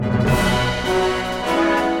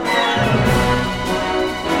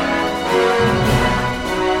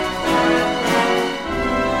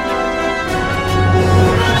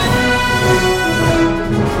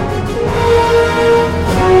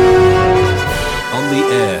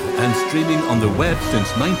on the web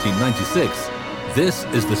since 1996. This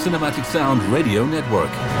is the Cinematic Sound Radio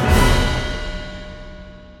Network.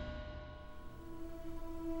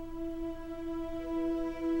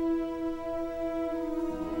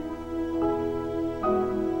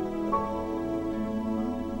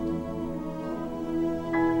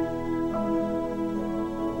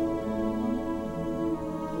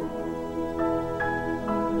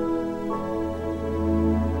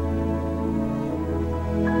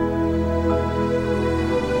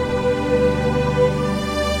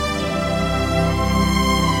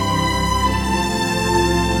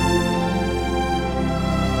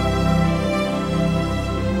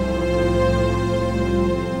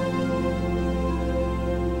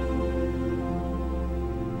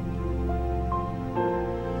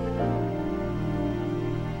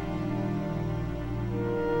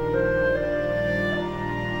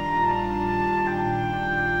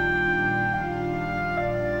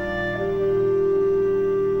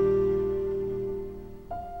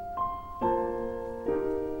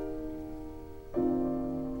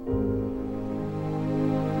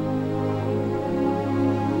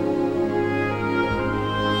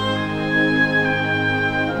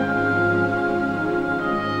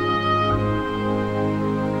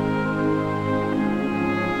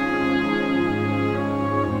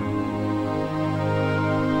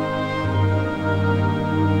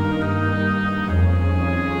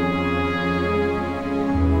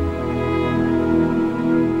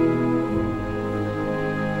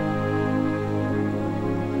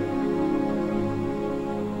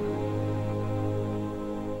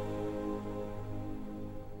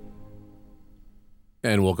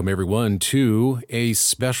 And welcome, everyone, to a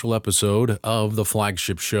special episode of the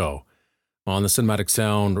flagship show on the Cinematic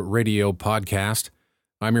Sound Radio podcast.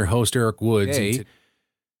 I'm your host, Eric Woods. Today,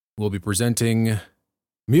 we'll be presenting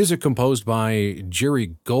music composed by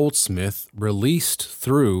Jerry Goldsmith, released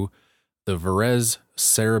through the Varese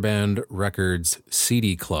Sarabande Records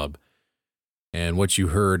CD Club. And what you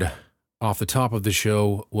heard off the top of the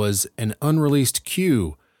show was an unreleased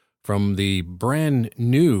cue from the brand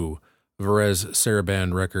new Varese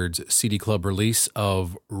Sarabande Records CD Club release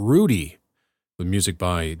of Rudy, with music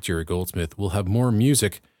by Jerry Goldsmith. We'll have more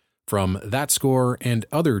music from that score and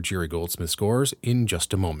other Jerry Goldsmith scores in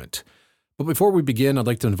just a moment. But before we begin, I'd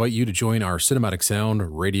like to invite you to join our Cinematic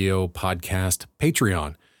Sound Radio podcast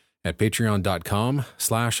Patreon at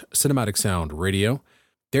patreon.com/Cinematic Sound Radio.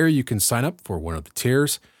 There you can sign up for one of the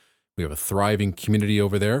tiers. We have a thriving community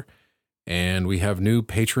over there, and we have new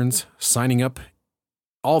patrons signing up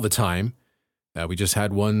all the time. We just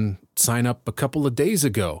had one sign up a couple of days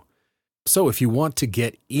ago. So if you want to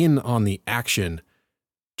get in on the action,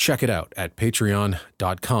 check it out at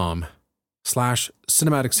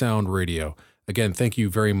patreon.com/Cinematic Sound Radio. Again, thank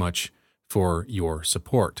you very much for your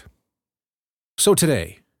support. So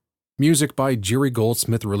today, music by Jerry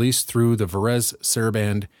Goldsmith released through the Varese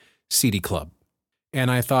Sarabande CD Club.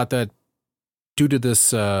 And I thought that due to this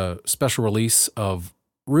special release of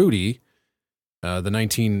Rudy, the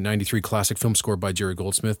 1993 classic film score by Jerry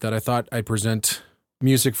Goldsmith, that I thought I'd present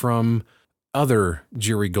music from other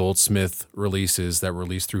Jerry Goldsmith releases that were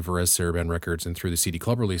released through Varese Sarabande Records and through the CD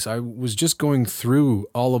Club release. I was just going through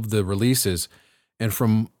all of the releases, and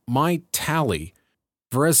from my tally,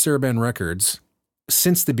 Varese Sarabande Records,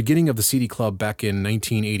 since the beginning of the CD Club back in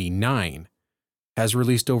 1989, has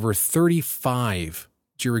released over 35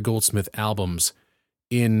 Jerry Goldsmith albums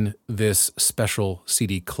in this special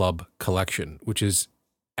CD Club collection, which is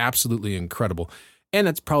absolutely incredible. And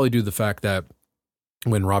that's probably due to the fact that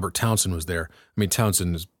when Robert Townsend was there,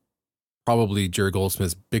 Townsend is probably Jerry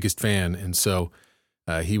Goldsmith's biggest fan, and so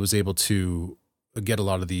he was able to get a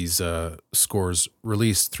lot of these scores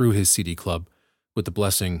released through his CD Club with the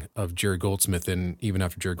blessing of Jerry Goldsmith. And even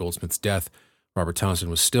after Jerry Goldsmith's death, Robert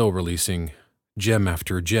Townsend was still releasing gem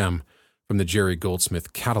after gem from the Jerry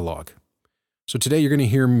Goldsmith catalog. So today you're going to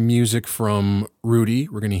hear music from Rudy.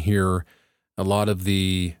 We're going to hear a lot of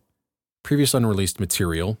the previous unreleased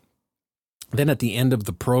material. Then at the end of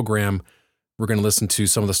the program, we're going to listen to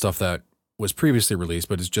some of the stuff that was previously released,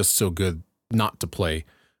 but is just so good not to play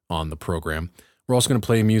on the program. We're also going to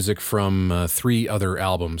play music from 3 other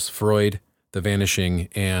albums, Freud, The Vanishing,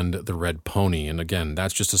 and The Red Pony. And again,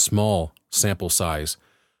 that's just a small sample size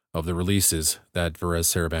of the releases that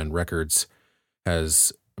Varese Sarabande Records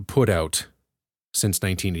has put out since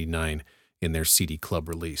 1989 in their CD Club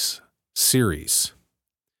release series.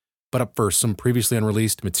 But up first, some previously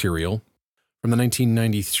unreleased material from the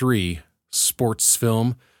 1993 sports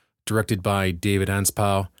film directed by David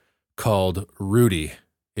Anspaugh called Rudy.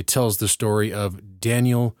 It tells the story of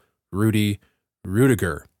Daniel Rudy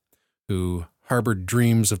Rudiger, who harbored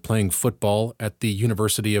dreams of playing football at the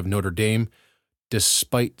University of Notre Dame,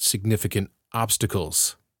 despite significant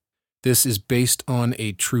obstacles. This is based on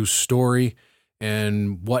a true story,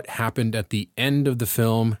 and what happened at the end of the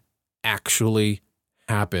film actually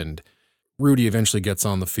happened. Rudy eventually gets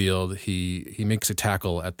on the field. He makes a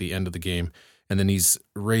tackle at the end of the game, and then he's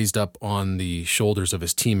raised up on the shoulders of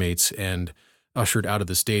his teammates and ushered out of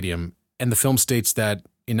the stadium. And the film states that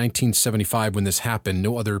in 1975, when this happened,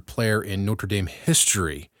 no other player in Notre Dame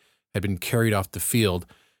history had been carried off the field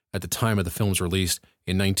at the time of the film's release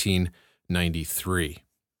in 1993.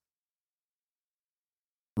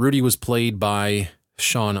 Rudy was played by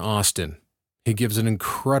Sean Astin. He gives an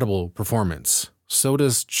incredible performance. So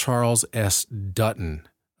does Charles S. Dutton,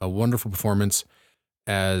 a wonderful performance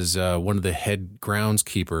as one of the head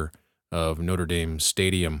groundskeeper of Notre Dame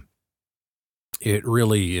Stadium. It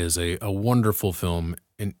really is a wonderful film,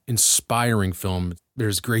 an inspiring film.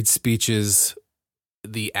 There's great speeches.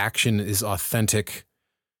 The action is authentic.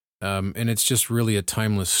 And it's just really a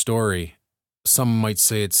timeless story. Some might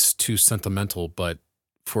say it's too sentimental, but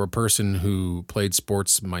for a person who played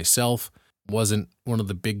sports myself, wasn't one of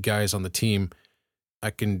the big guys on the team, I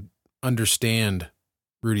can understand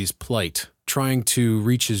Rudy's plight, trying to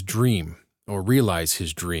reach his dream or realize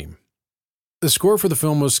his dream. The score for the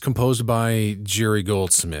film was composed by Jerry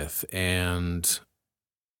Goldsmith, and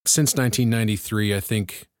since 1993, I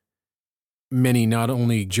think many, not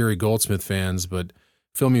only Jerry Goldsmith fans, but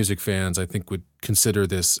film music fans, I think would consider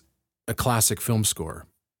this a classic film score.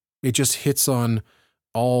 It just hits on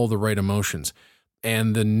all the right emotions.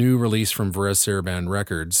 And the new release from Varese Sarabande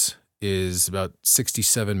Records is about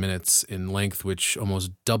 67 minutes in length, which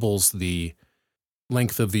almost doubles the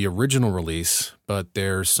length of the original release, but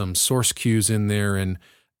there's some source cues in there and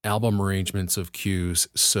album arrangements of cues.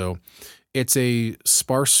 So it's a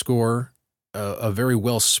sparse score, a very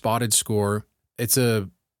well-spotted score. It's a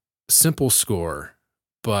simple score,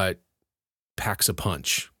 but packs a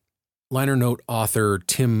punch. Liner note author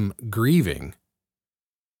Tim Grieving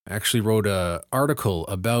actually wrote an article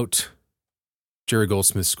about Jerry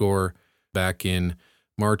Goldsmith's score back in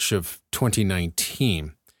March of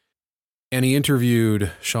 2019. And he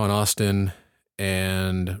interviewed Sean Astin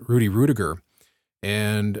and Rudy Ruettiger.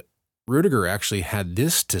 And Ruettiger actually had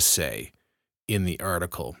this to say in the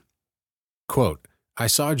article. Quote, "I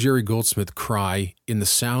saw Jerry Goldsmith cry in the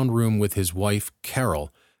sound room with his wife,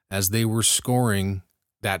 Carol, as they were scoring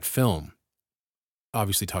that film."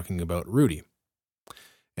 Obviously talking about Rudy.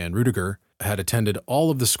 And Ruettiger had attended all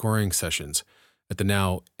of the scoring sessions at the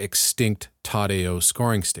now extinct Tadeo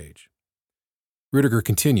scoring stage. Ruettiger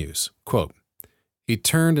continues, quote, "He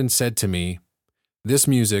turned and said to me, 'This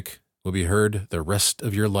music will be heard the rest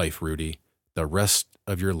of your life, Rudy, the rest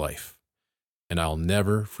of your life. And I'll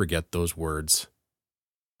never forget those words.'"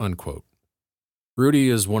 Unquote. Rudy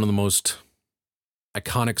is one of the most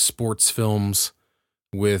iconic sports films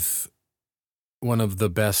with one of the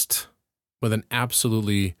best, with an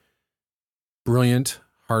absolutely brilliant,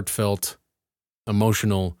 heartfelt,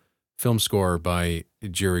 emotional film score by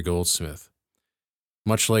Jerry Goldsmith.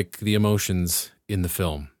 Much like the emotions in the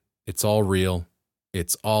film, it's all real.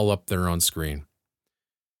 It's all up there on screen.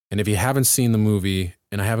 And if you haven't seen the movie,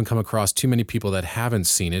 and I haven't come across too many people that haven't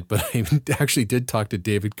seen it, but I actually did talk to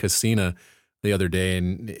David Cassina the other day,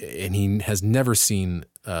 and he has never seen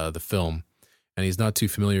the film, and he's not too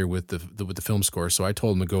familiar with the film score. So I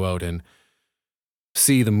told him to go out and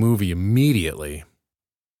see the movie immediately.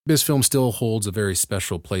 This film still holds a very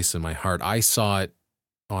special place in my heart. I saw it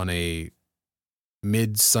on a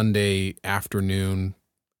mid-Sunday afternoon,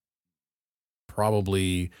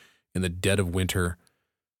 probably in the dead of winter,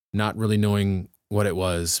 not really knowing what it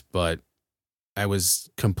was, but I was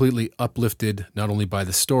completely uplifted not only by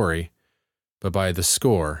the story, but by the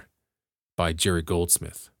score by Jerry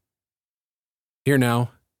Goldsmith. Here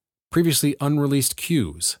now, previously unreleased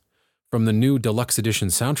cues from the new deluxe edition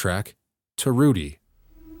soundtrack to Rudy.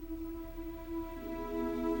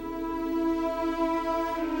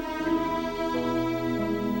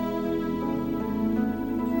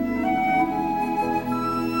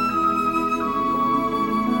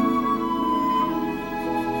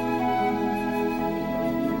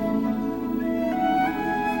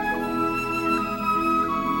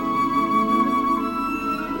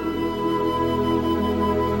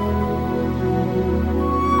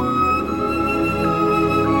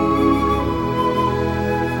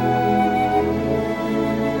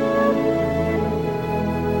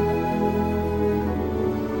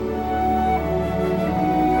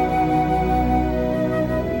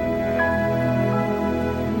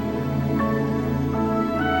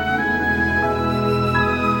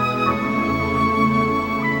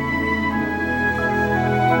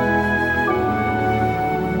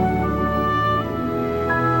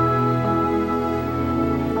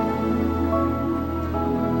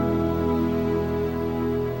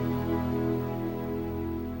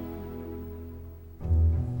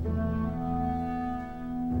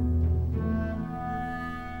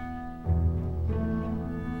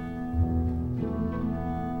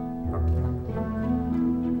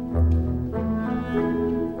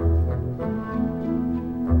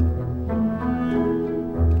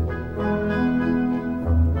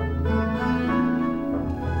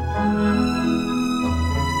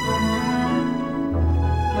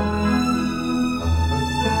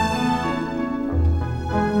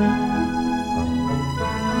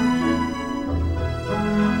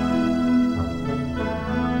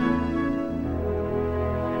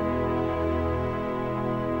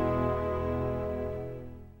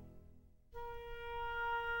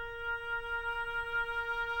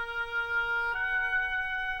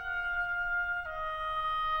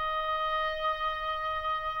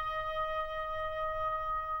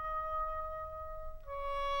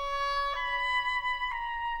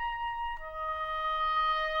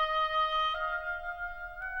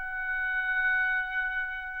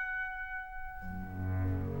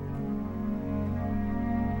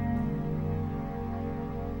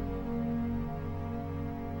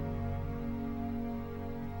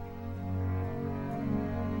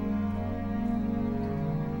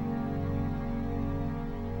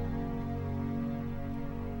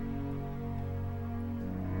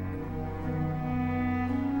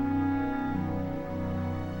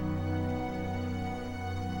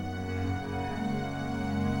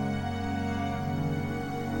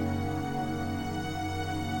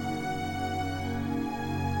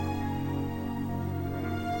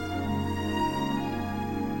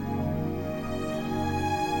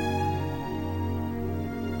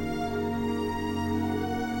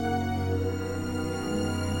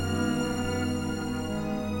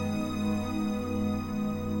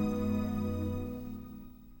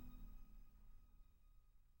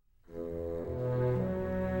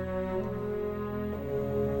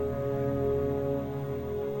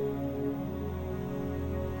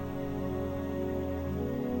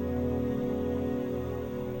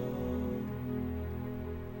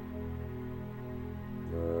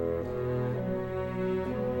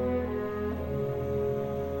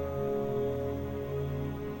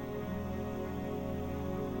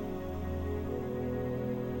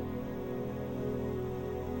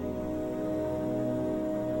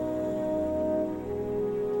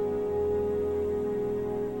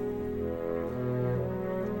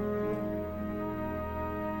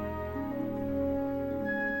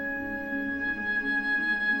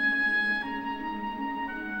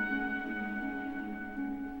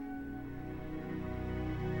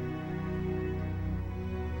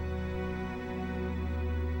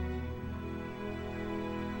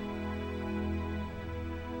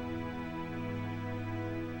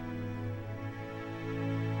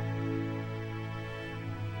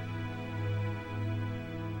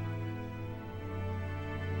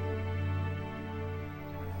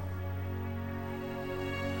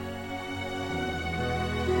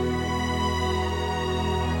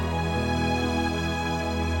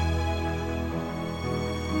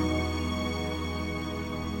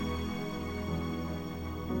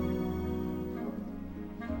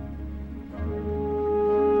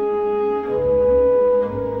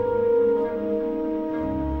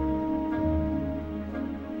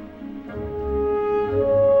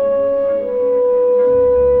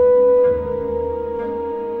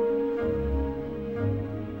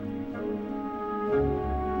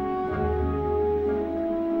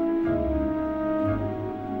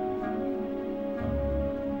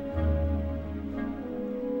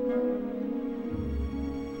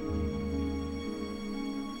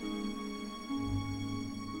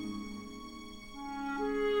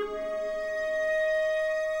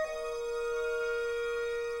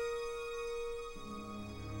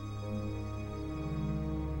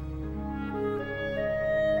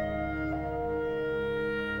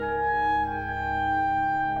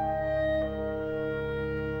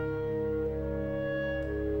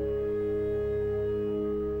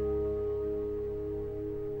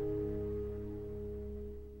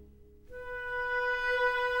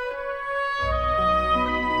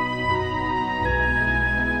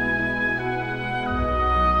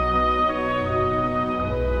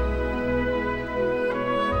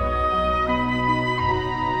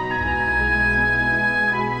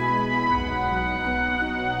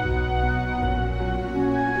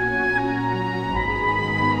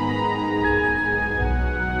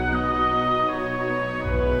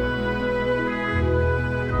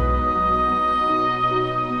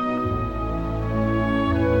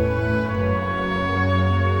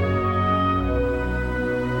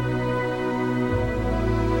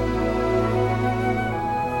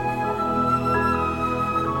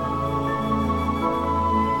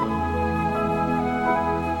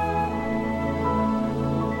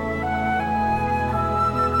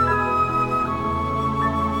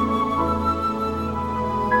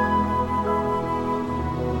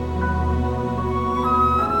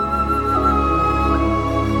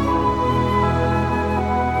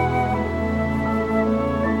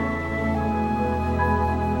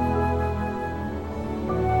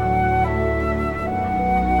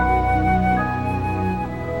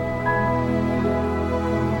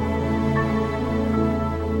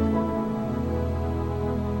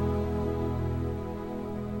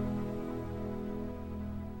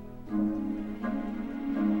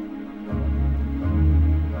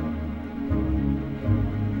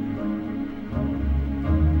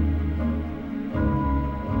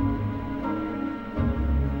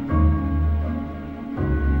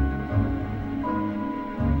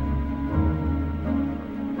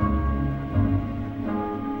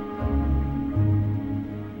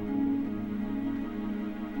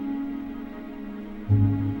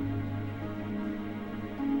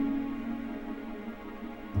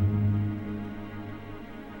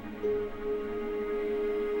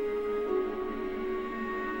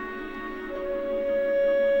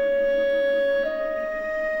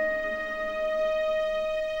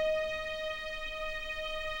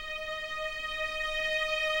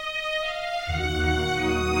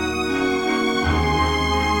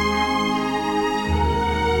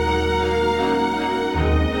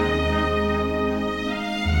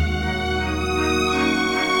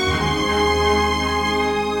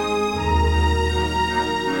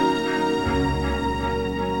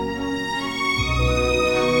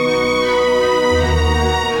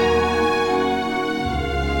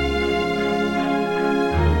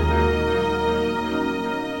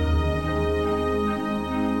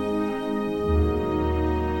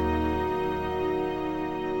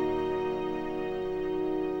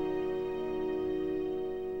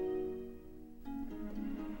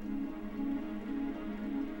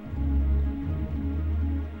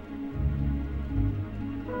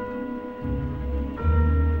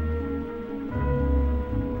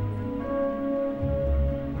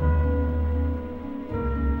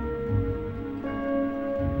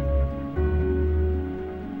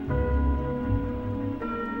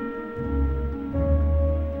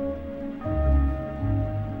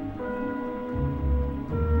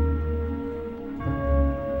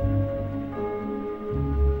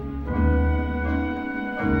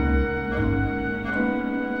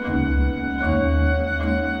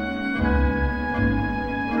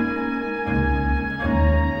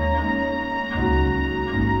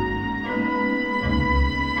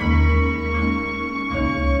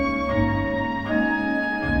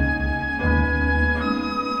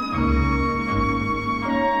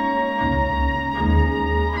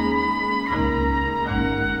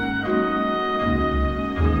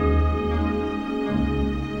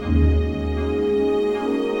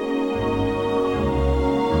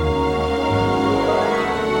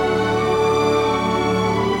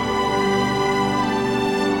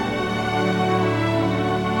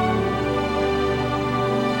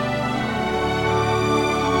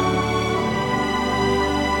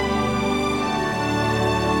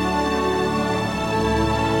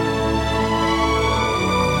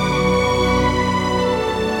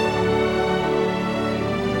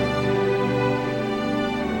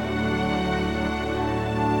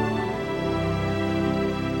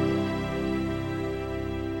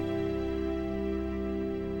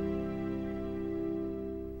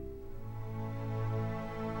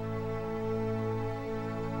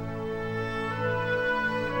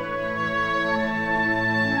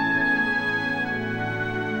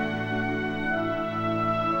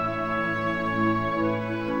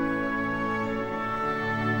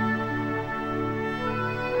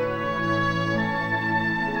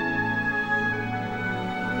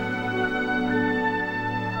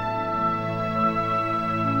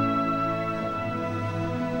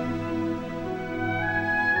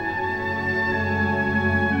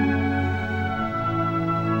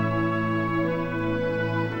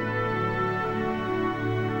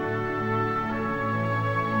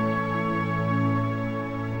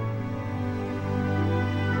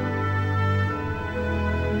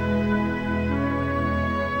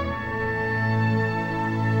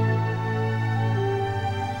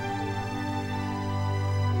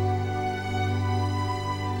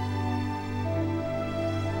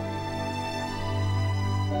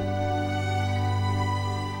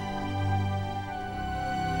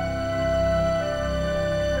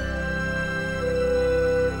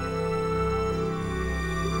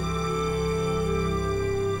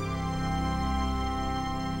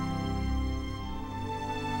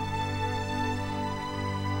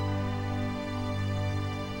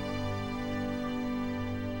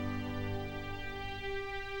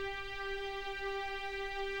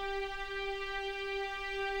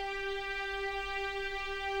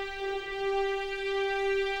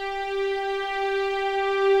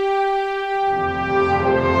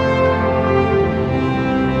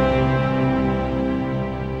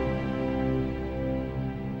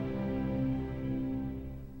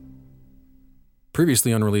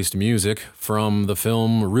 Previously unreleased music from the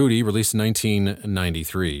film Rudy, released in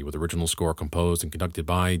 1993, with original score composed and conducted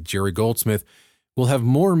by Jerry Goldsmith. We'll have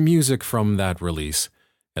more music from that release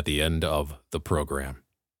at the end of the program.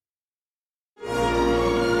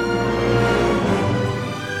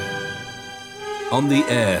 On the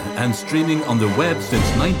air and streaming on the web since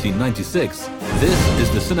 1996, this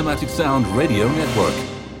is the Cinematic Sound Radio Network.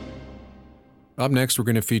 Up next, we're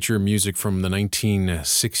going to feature music from the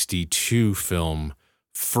 1962 film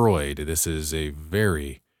Freud. This is a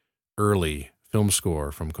very early film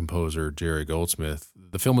score from composer Jerry Goldsmith.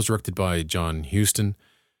 The film was directed by John Huston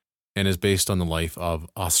and is based on the life of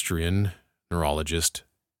Austrian neurologist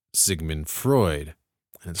Sigmund Freud.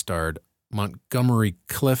 And it starred Montgomery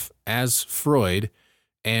Clift as Freud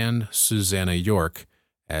and Susanna York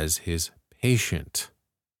as his patient.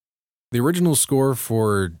 The original score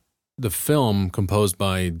for the film, composed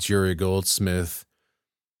by Jerry Goldsmith,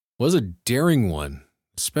 was a daring one,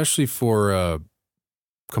 especially for a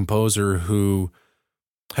composer who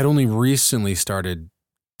had only recently started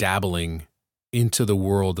dabbling into the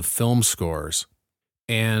world of film scores.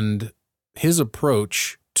 And his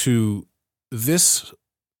approach to this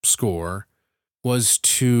score was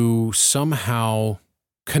to somehow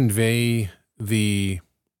convey the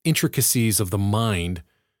intricacies of the mind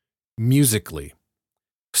musically.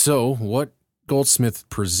 So what Goldsmith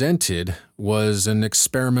presented was an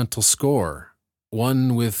experimental score,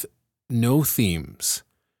 one with no themes.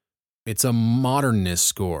 It's a modernist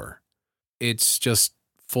score. It's just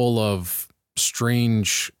full of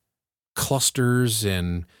strange clusters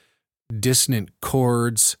and dissonant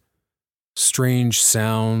chords, strange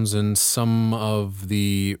sounds, and some of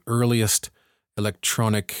the earliest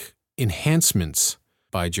electronic enhancements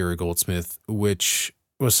by Jerry Goldsmith, which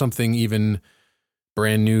was something even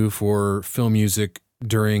brand new for film music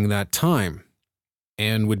during that time,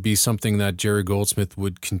 and would be something that Jerry Goldsmith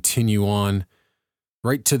would continue on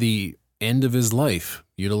right to the end of his life,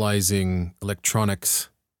 utilizing electronics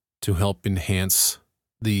to help enhance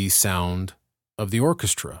the sound of the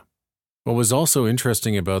orchestra. What was also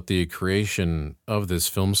interesting about the creation of this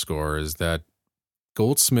film score is that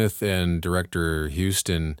Goldsmith and director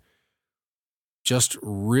Huston just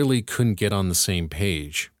really couldn't get on the same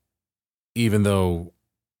page, even though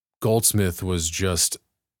Goldsmith was just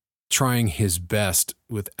trying his best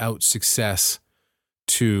without success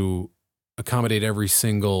to accommodate every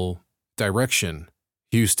single direction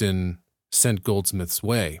Huston sent Goldsmith's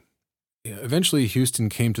way. Eventually, Huston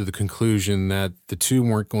came to the conclusion that the two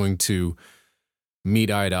weren't going to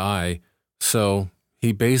meet eye to eye, so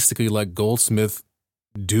he basically let Goldsmith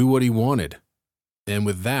do what he wanted. And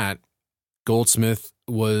with that, Goldsmith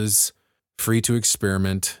was free to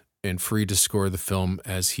experiment and free to score the film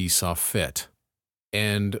as he saw fit.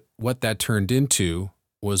 And what that turned into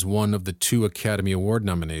was one of the 2 Academy Award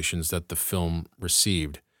nominations that the film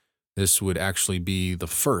received. This would actually be the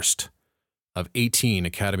first of 18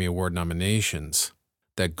 Academy Award nominations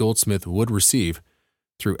that Goldsmith would receive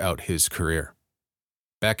throughout his career.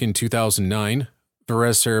 Back in 2009,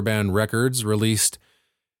 Varese Sarabande Records released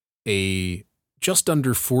a just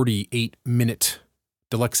under 48-minute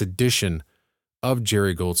deluxe edition of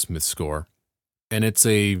Jerry Goldsmith's score, and it's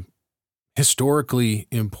a historically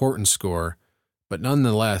important score, but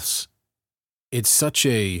nonetheless, it's such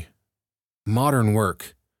a modern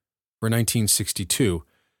work for 1962.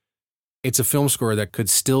 It's a film score that could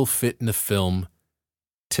still fit in a film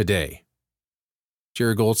today.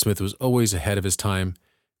 Jerry Goldsmith was always ahead of his time,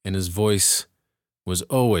 and his voice was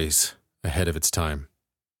always ahead of its time.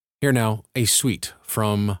 Here now, a suite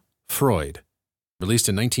from Freud, released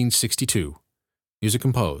in 1962, music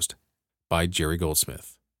composed by Jerry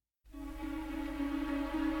Goldsmith.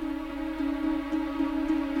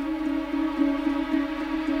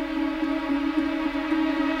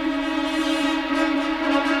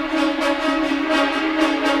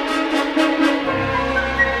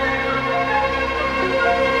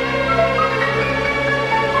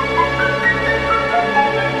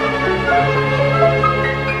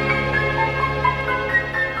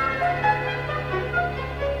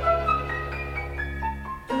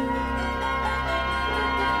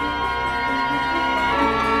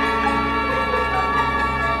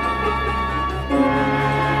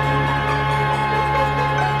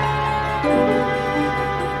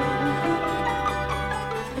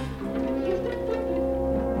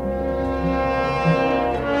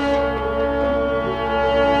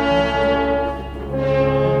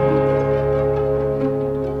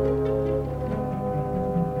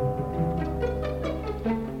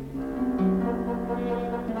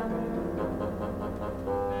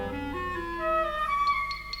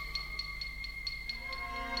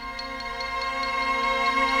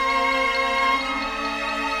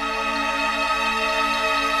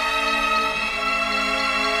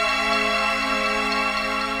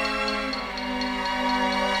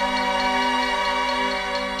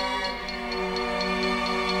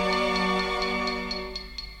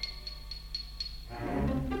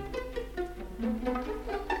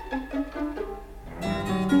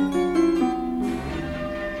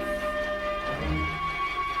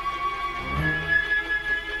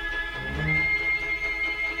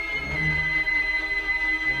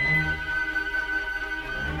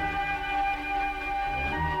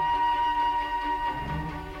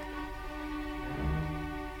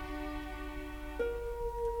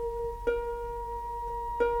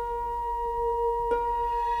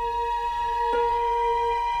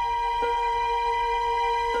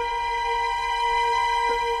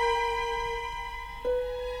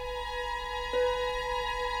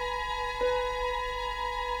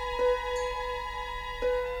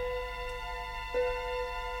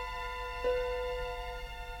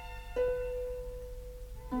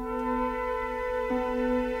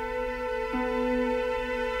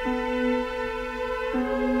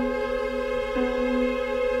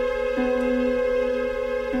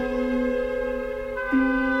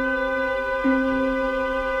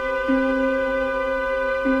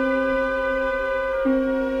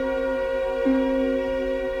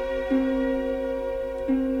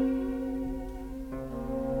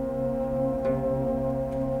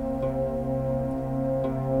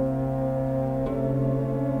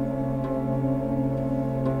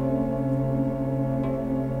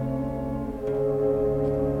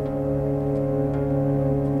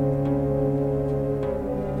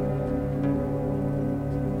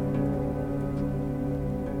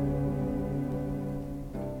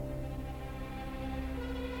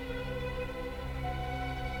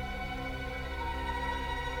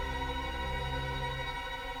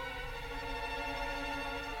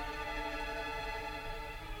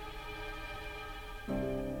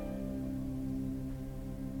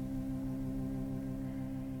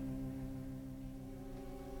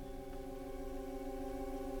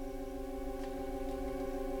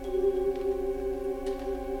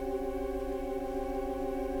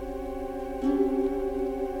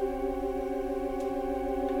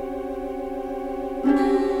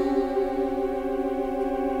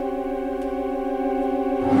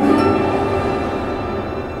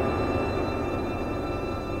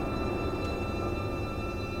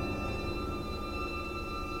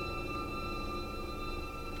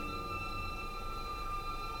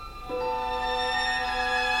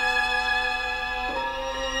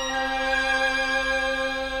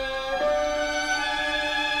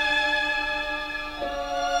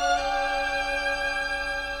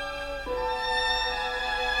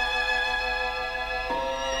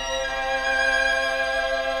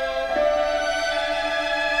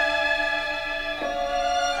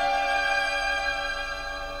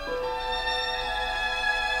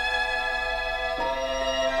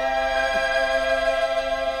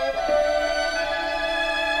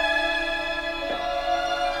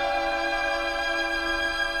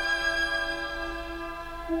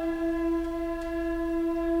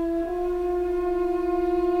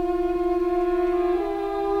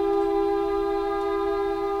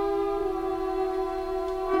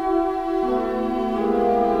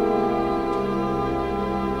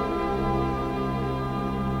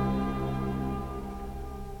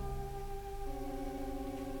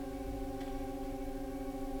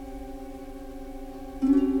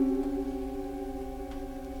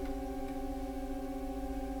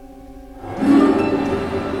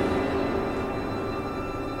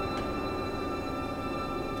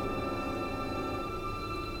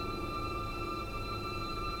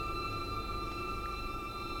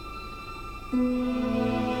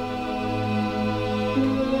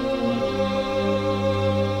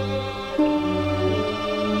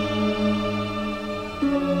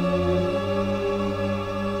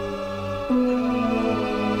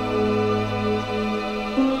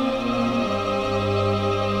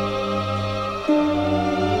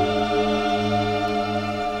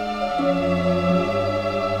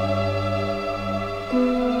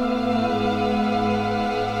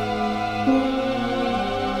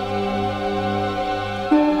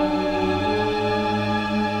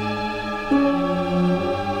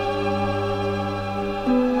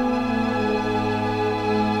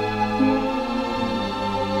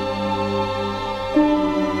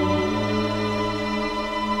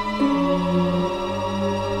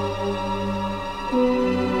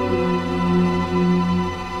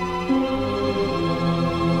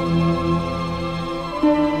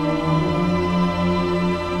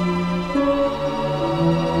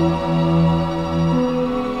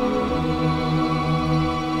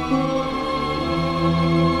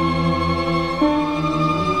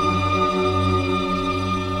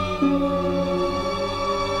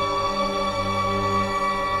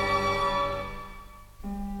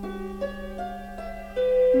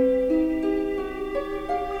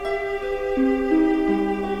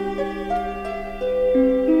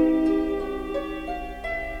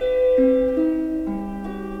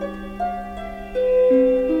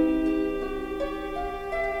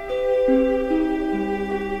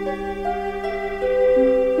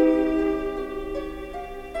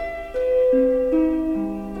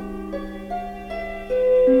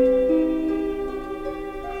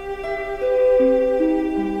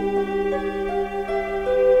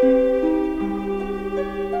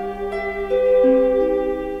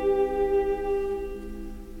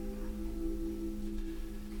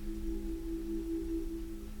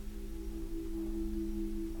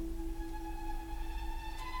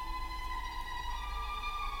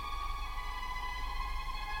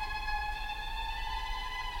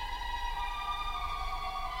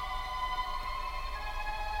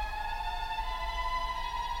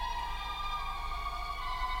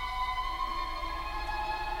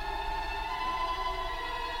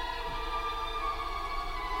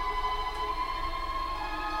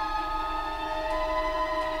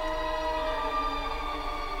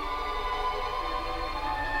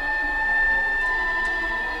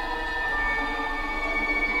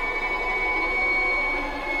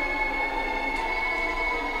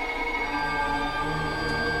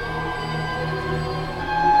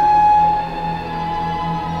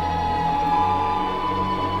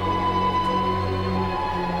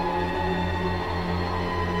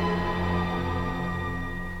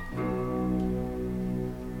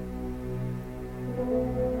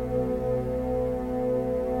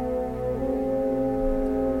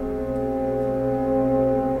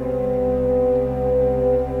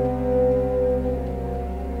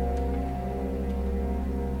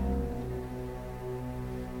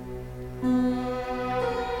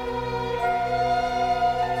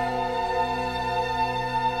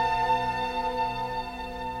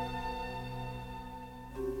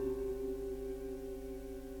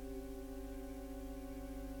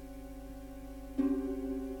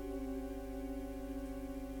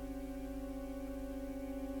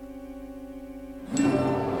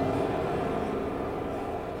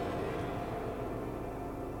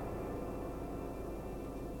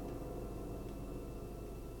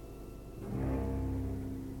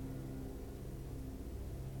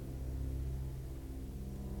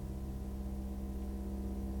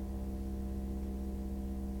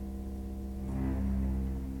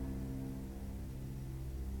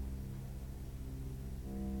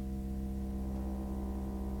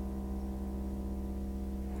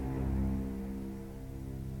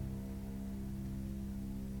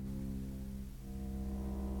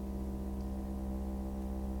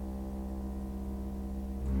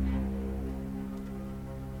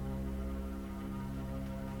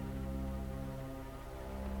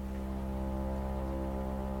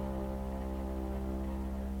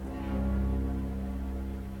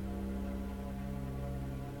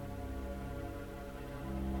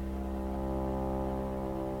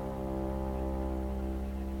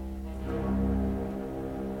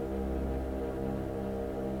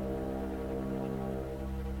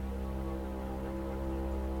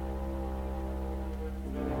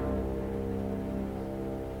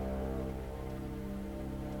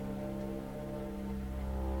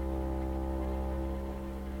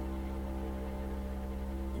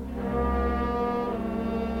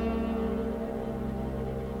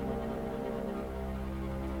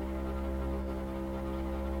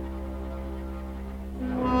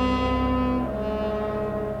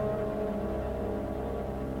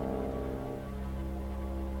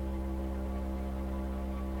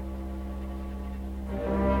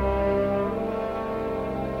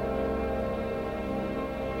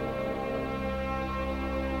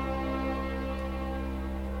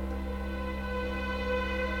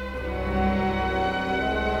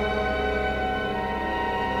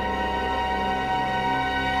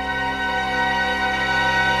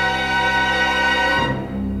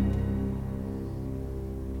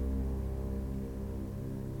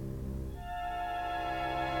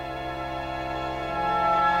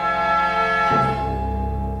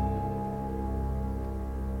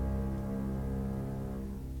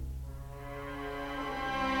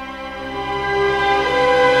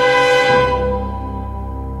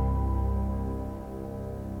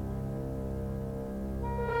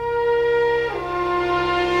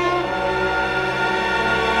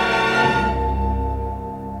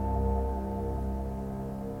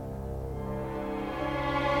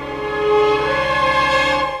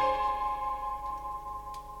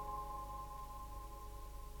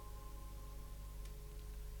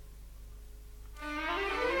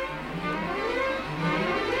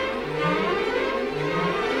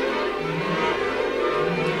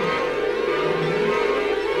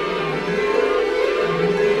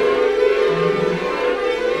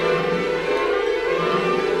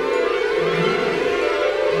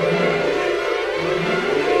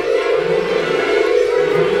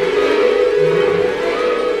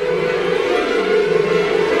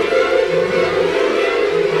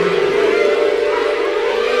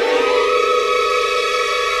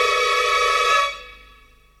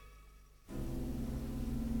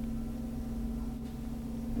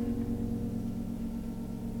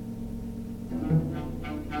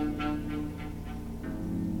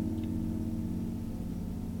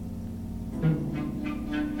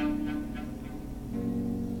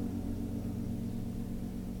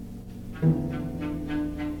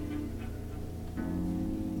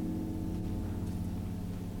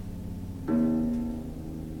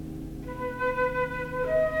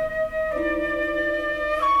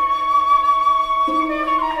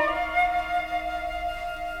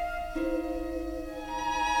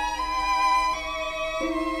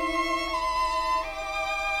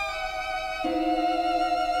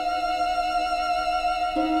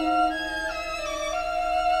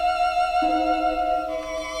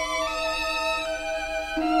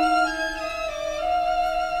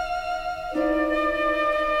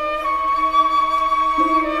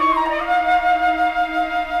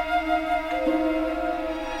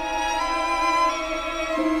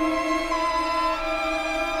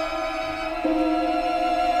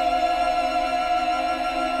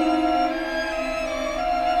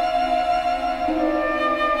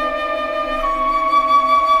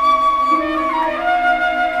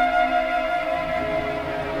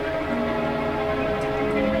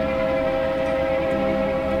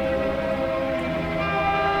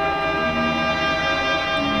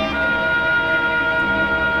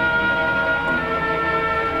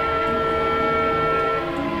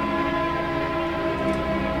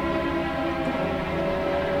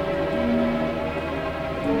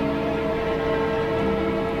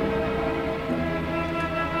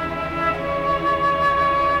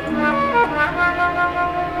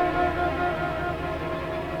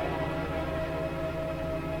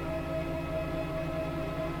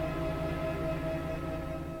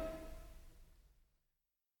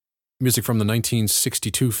 music from the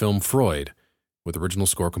 1962 film Freud, with original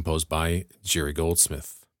score composed by Jerry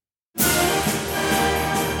Goldsmith.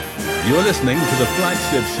 You're listening to the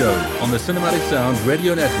flagship show on the Cinematic Sound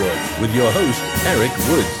Radio Network with your host, Eric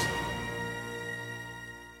Woods.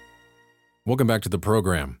 Welcome back to the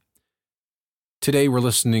program. Today we're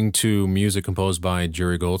listening to music composed by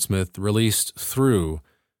Jerry Goldsmith, released through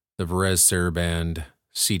the Varese Sarabande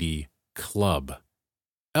CD Club.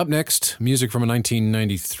 Up next, music from a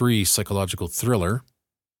 1993 psychological thriller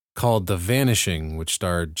called The Vanishing, which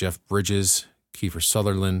starred Jeff Bridges, Kiefer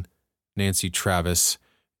Sutherland, Nancy Travis,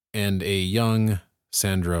 and a young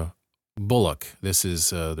Sandra Bullock. This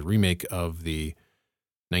is the remake of the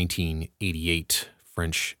 1988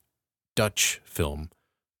 French-Dutch film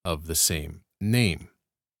of the same name.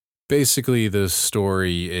 Basically, the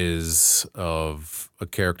story is of a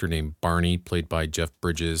character named Barney, played by Jeff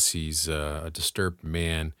Bridges. He's a disturbed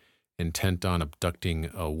man intent on abducting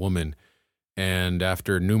a woman. And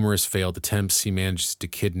after numerous failed attempts, he manages to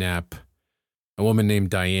kidnap a woman named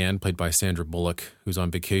Diane, played by Sandra Bullock, who's on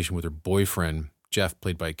vacation with her boyfriend, Jeff,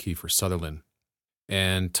 played by Kiefer Sutherland.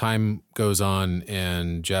 And time goes on,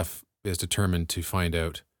 and Jeff is determined to find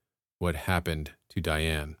out what happened to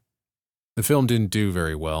Diane. The film didn't do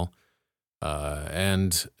very well,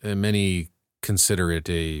 and many consider it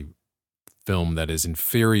a film that is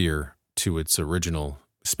inferior to its original,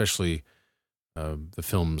 especially the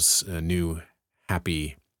film's new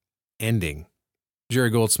happy ending. Jerry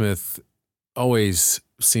Goldsmith always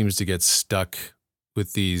seems to get stuck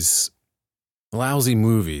with these lousy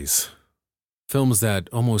movies, films that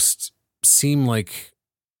almost seem like,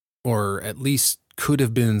 or at least could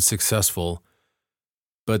have been successful,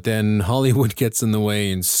 but then Hollywood gets in the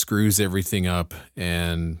way and screws everything up,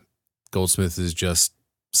 and Goldsmith is just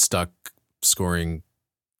stuck scoring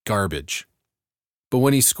garbage. But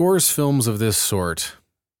when he scores films of this sort,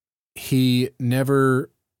 he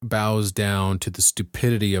never bows down to the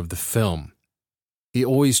stupidity of the film. He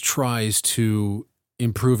always tries to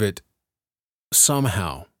improve it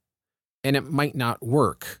somehow, and it might not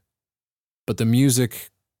work. But the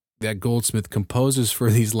music that Goldsmith composes for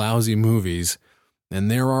these lousy movies, and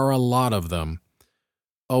there are a lot of them,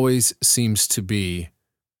 always seems to be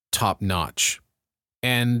top-notch.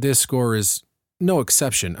 And this score is no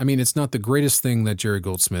exception. I mean, it's not the greatest thing that Jerry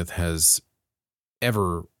Goldsmith has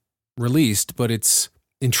ever released, but it's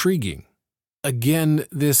intriguing. Again,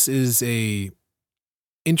 this is a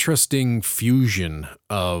interesting fusion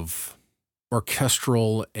of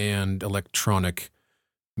orchestral and electronic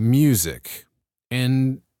music,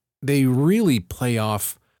 and they really play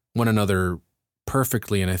off one another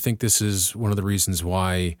perfectly, and I think this is one of the reasons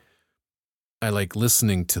why I like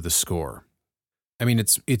listening to the score. I mean,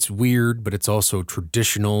 it's weird, but it's also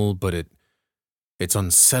traditional, but it's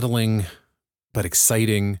unsettling, but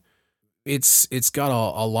exciting. It's got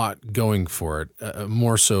a lot going for it,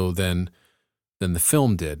 more so than the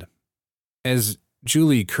film did. As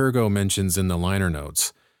Julie Kurgo mentions in the liner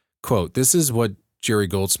notes, quote, "This is what Jerry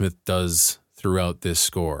Goldsmith does throughout this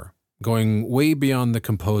score, going way beyond the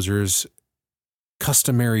composer's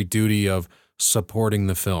customary duty of supporting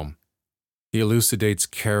the film. He elucidates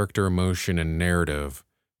character, emotion, and narrative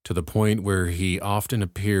to the point where he often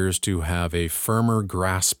appears to have a firmer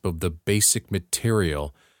grasp of the basic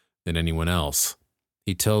material than anyone else.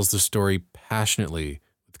 He tells the story passionately,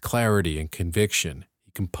 with clarity and conviction.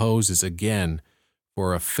 He composes again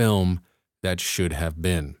for a film that should have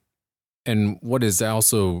been." And what is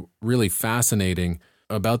also really fascinating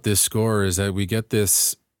about this score is that we get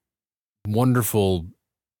this wonderful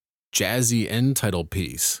jazzy end title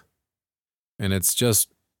piece. And it's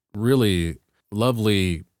just really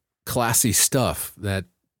lovely, classy stuff that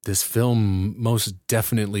this film most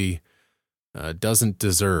definitely doesn't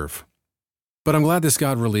deserve. But I'm glad this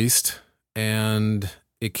got released, and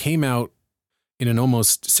it came out in an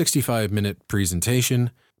almost 65-minute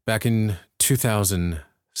presentation back in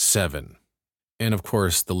 2007. And of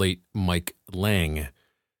course, the late Mike Lang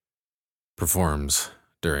performs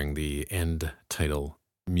during the end title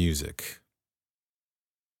music.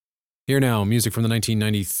 Here now, music from the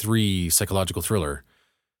 1993 psychological thriller,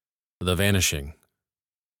 The Vanishing.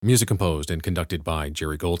 Music composed and conducted by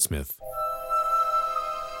Jerry Goldsmith.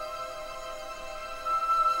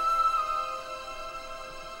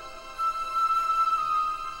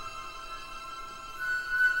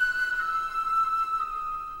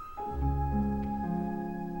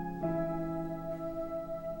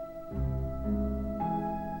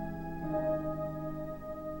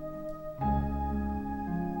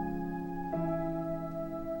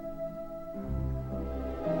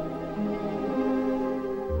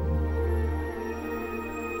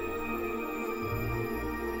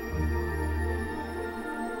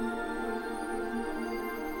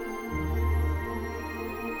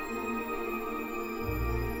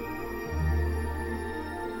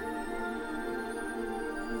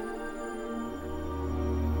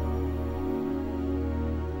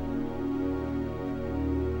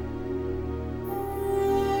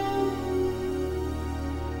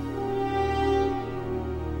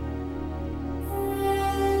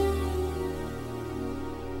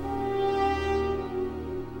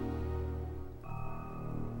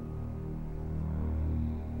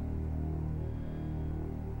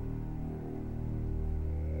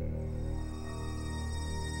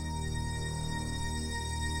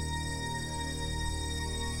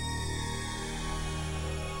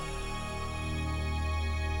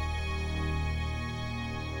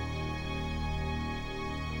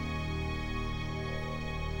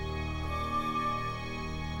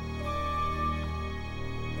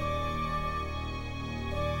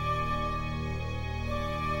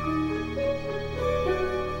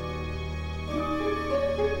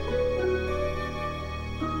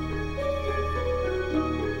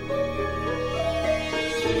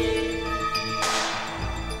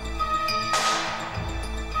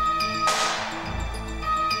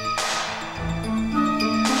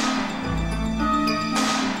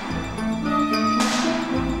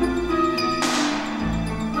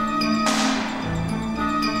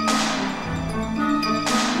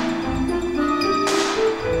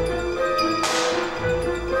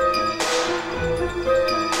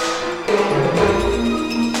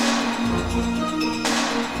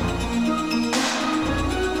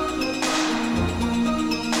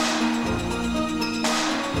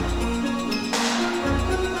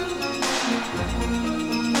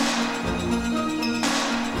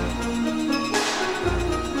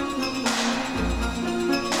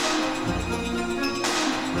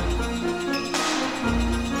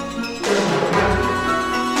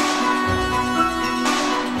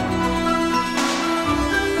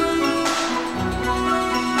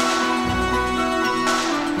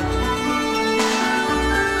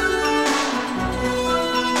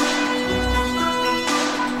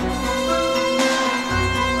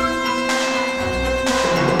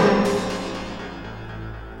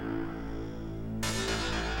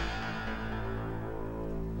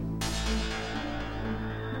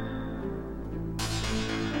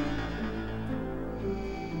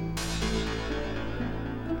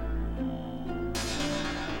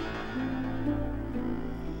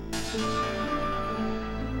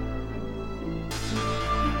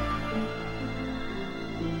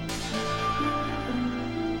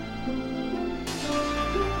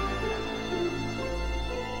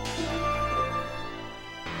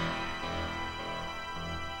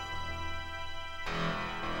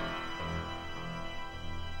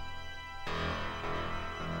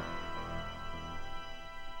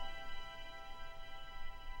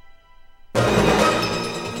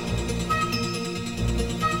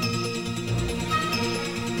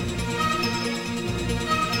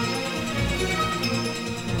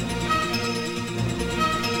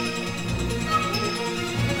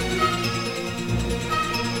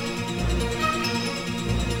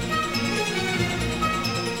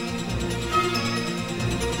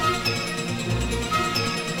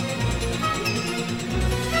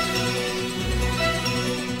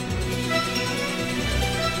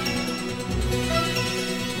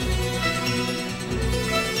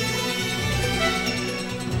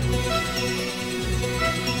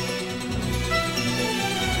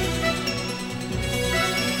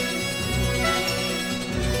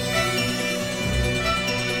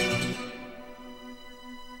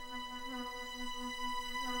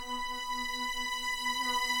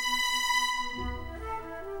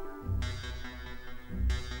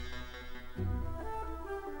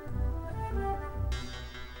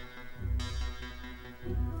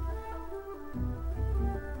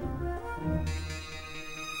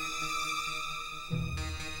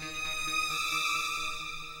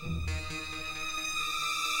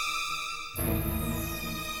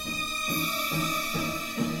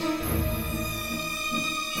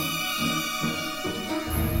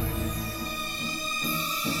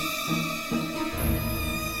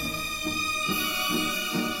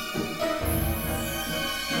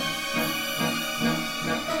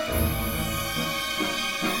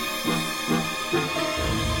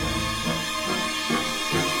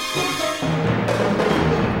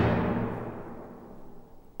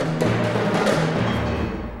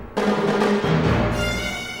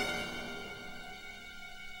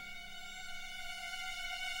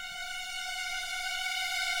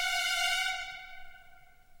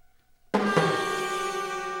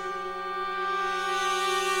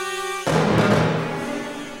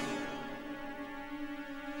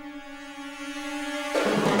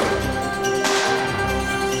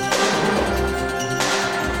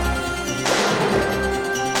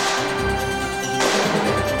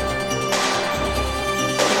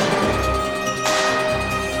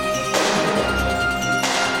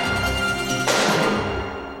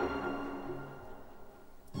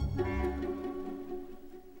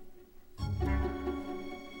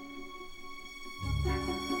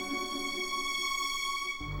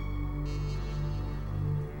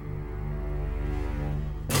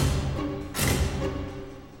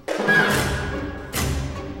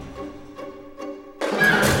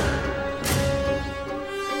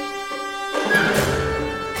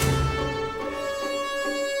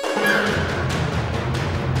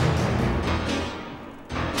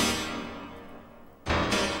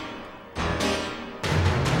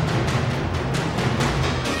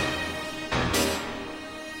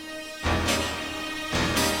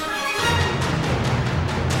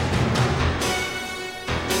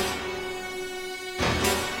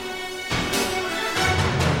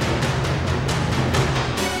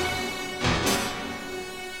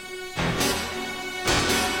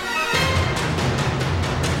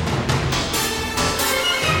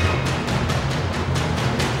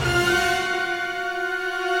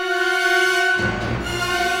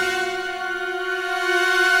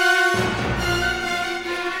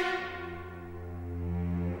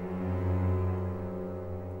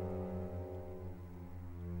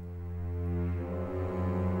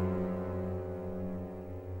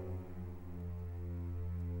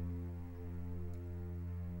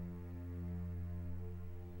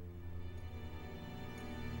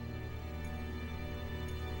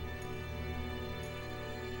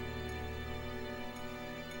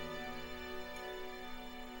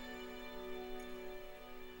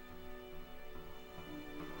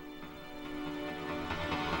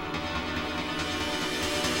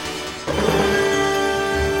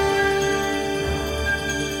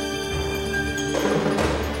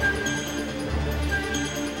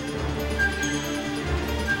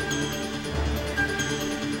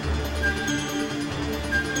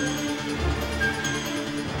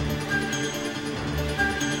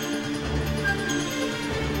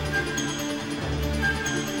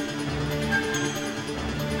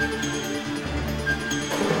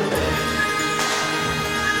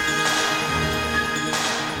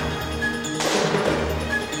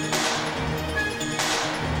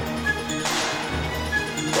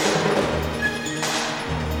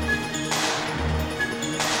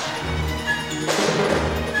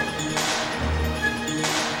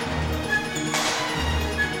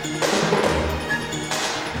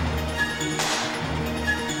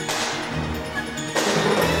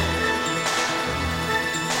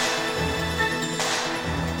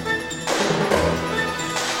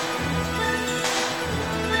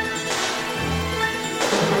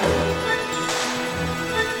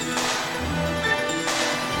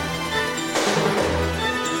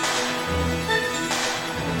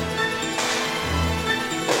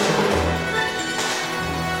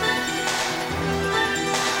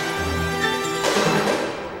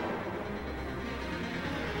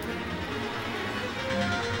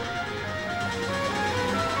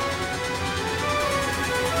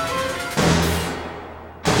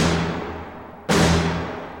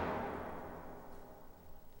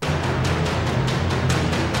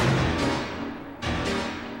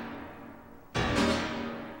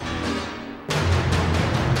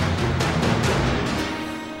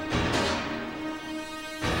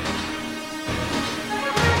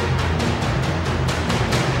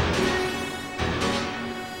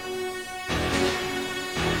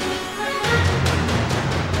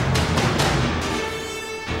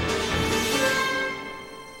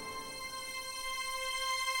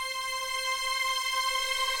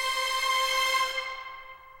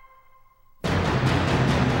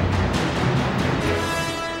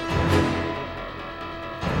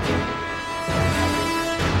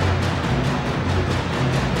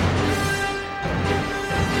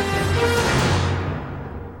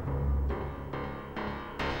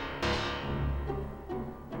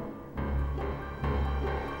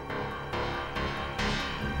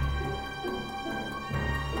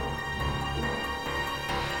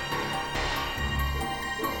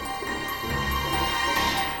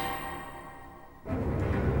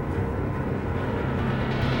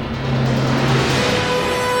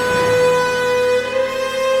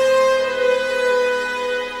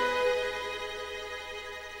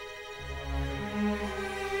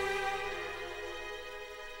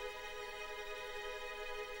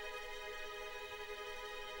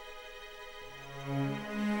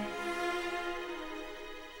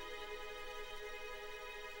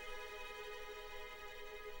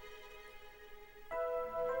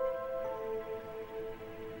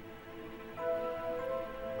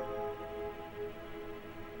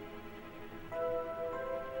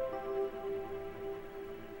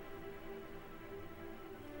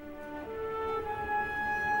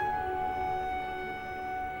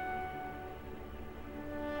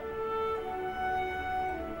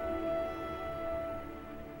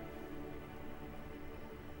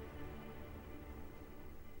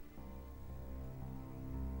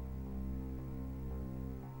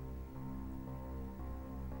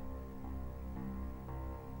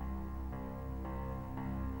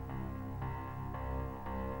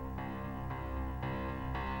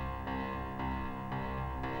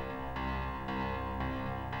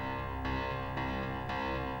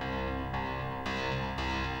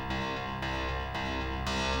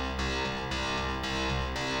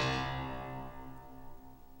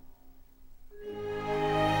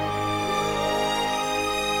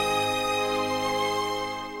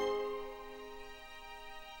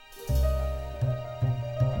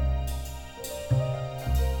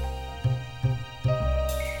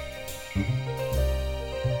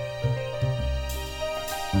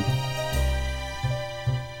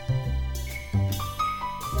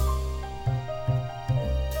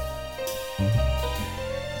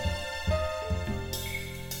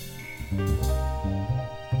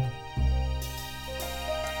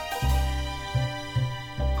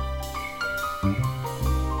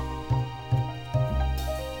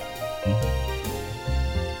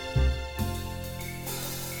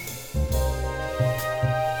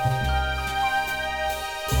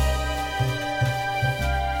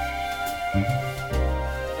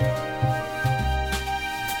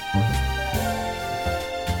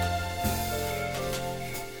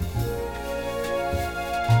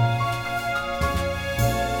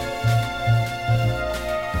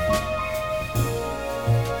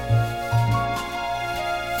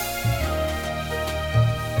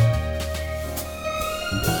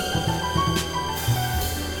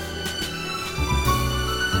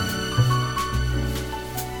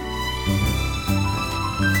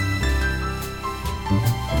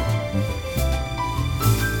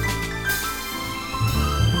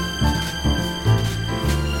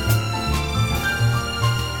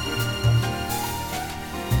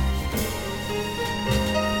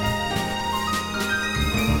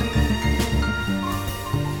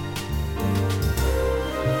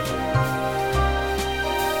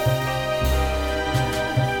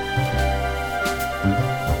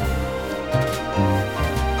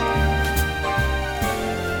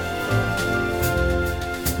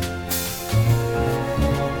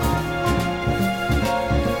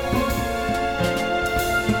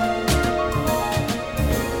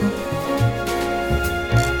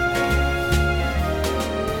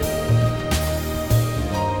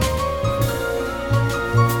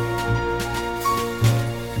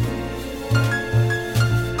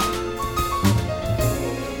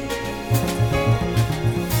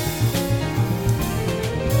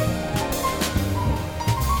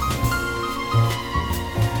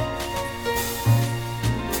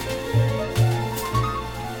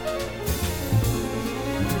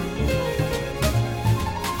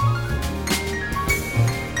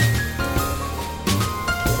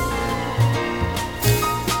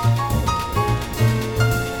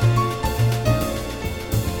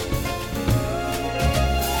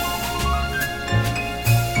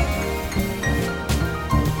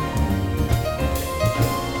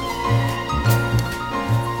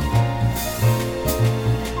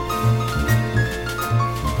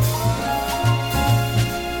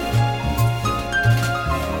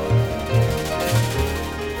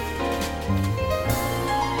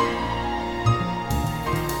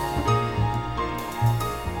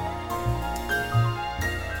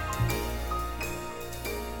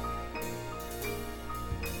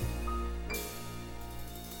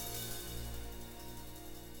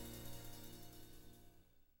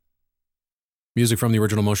 Music from the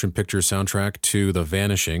original motion picture soundtrack to The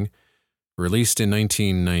Vanishing, released in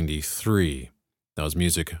 1993. That was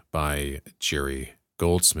music by Jerry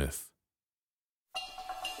Goldsmith.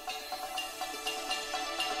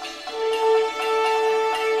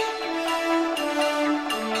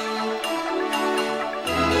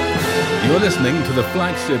 You're listening to the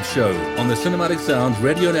flagship show on the Cinematic Sound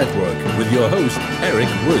Radio Network with your host, Eric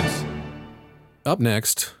Woods. Up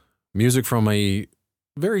next, music from a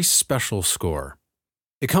very special score.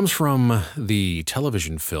 It comes from the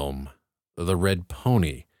television film The Red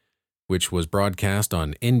Pony, which was broadcast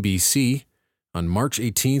on NBC on March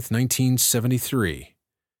 18th, 1973,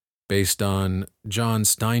 based on John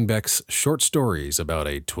Steinbeck's short stories about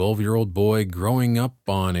a 12-year-old boy growing up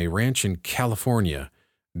on a ranch in California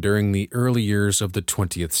during the early years of the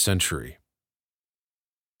 20th century.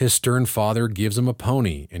 His stern father gives him a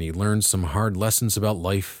pony, and he learns some hard lessons about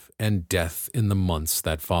life and death in the months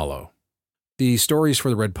that follow. The stories for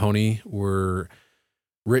The Red Pony were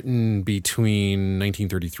written between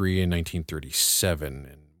 1933 and 1937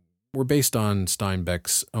 and were based on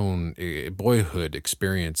Steinbeck's own boyhood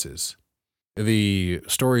experiences. The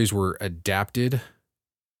stories were adapted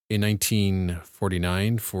in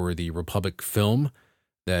 1949 for the Republic film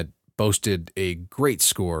that boasted a great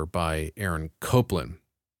score by Aaron Copland.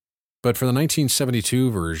 But for the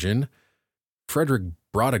 1972 version, Frederick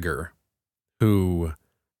Brodiger, who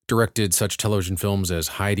directed such television films as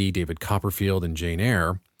Heidi, David Copperfield, and Jane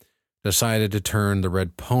Eyre, decided to turn The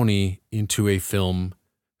Red Pony into a film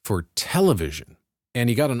for television. And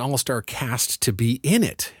he got an all-star cast to be in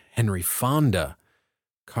it. Henry Fonda,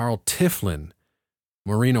 Carl Tiflin,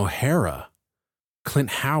 Maureen O'Hara, Clint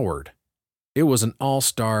Howard. It was an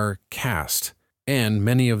all-star cast, and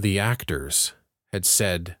many of the actors had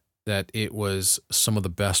said that it was some of the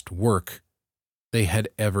best work they had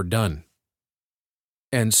ever done.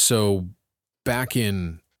 And so back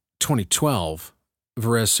in 2012,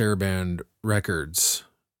 Varese Sarabande Records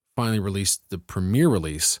finally released the premiere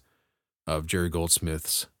release of Jerry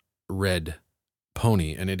Goldsmith's Red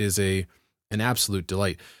Pony, and it is an absolute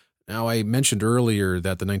delight. Now, I mentioned earlier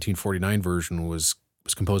that the 1949 version was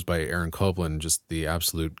composed by Aaron Copland, just the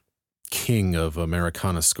absolute king of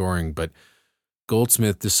Americana scoring, but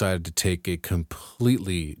Goldsmith decided to take a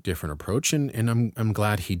completely different approach, and I'm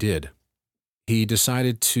glad he did. He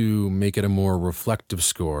decided to make it a more reflective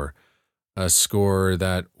score, a score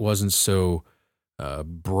that wasn't so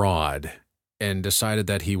broad, and decided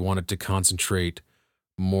that he wanted to concentrate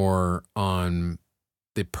more on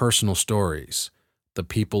the personal stories, the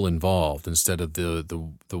people involved, instead of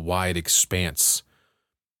the wide expanse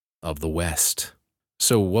of the West.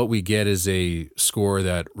 So what we get is a score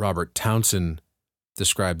that Robert Townsend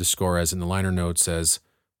described the score as in the liner notes as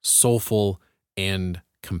soulful and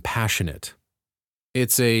compassionate.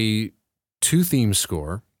 It's a two-theme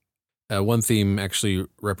score. One theme actually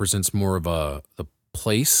represents more of the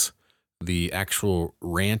place, the actual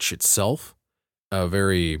ranch itself, a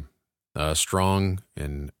very strong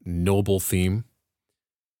and noble theme.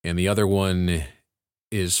 And the other one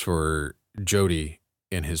is for Jody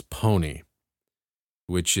and his pony,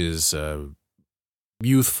 which is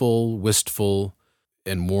youthful, wistful,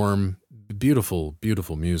 and warm, beautiful,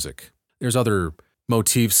 beautiful music. There's other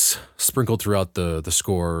motifs sprinkled throughout the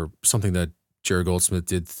score, something that Jerry Goldsmith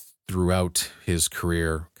did throughout his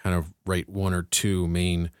career, kind of write one or two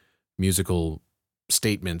main musical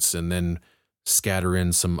statements and then scatter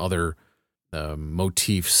in some other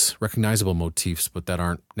motifs, recognizable motifs, but that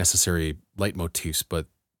aren't necessarily leitmotifs, but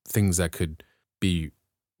things that could be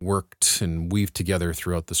worked and weaved together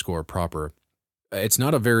throughout the score proper. It's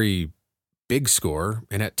not a very big score,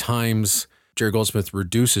 and at times Jerry Goldsmith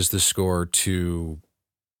reduces the score to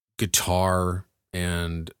guitar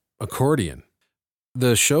and accordion.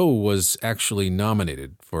 The show was actually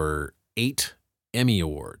nominated for 8 Emmy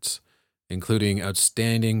Awards, including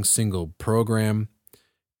Outstanding Single Program,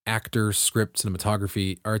 Actor, Script,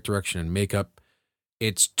 Cinematography, Art Direction, and Makeup.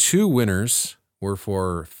 Its 2 winners were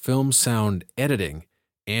for Film Sound Editing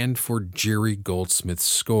and for Jerry Goldsmith's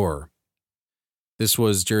score. This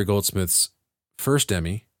was Jerry Goldsmith's first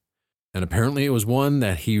Emmy, and apparently it was one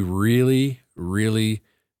that he really, really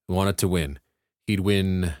wanted to win. He'd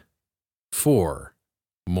win 4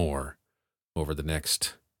 more over the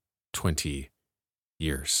next 20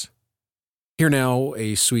 years. Here now,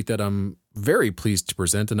 a suite that I'm very pleased to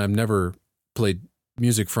present, and I've never played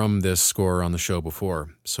music from this score on the show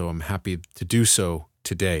before, so I'm happy to do so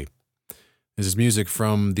today. This is music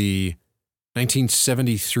from the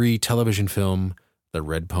 1973 television film The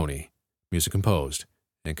Red Pony, music composed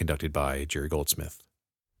and conducted by Jerry Goldsmith.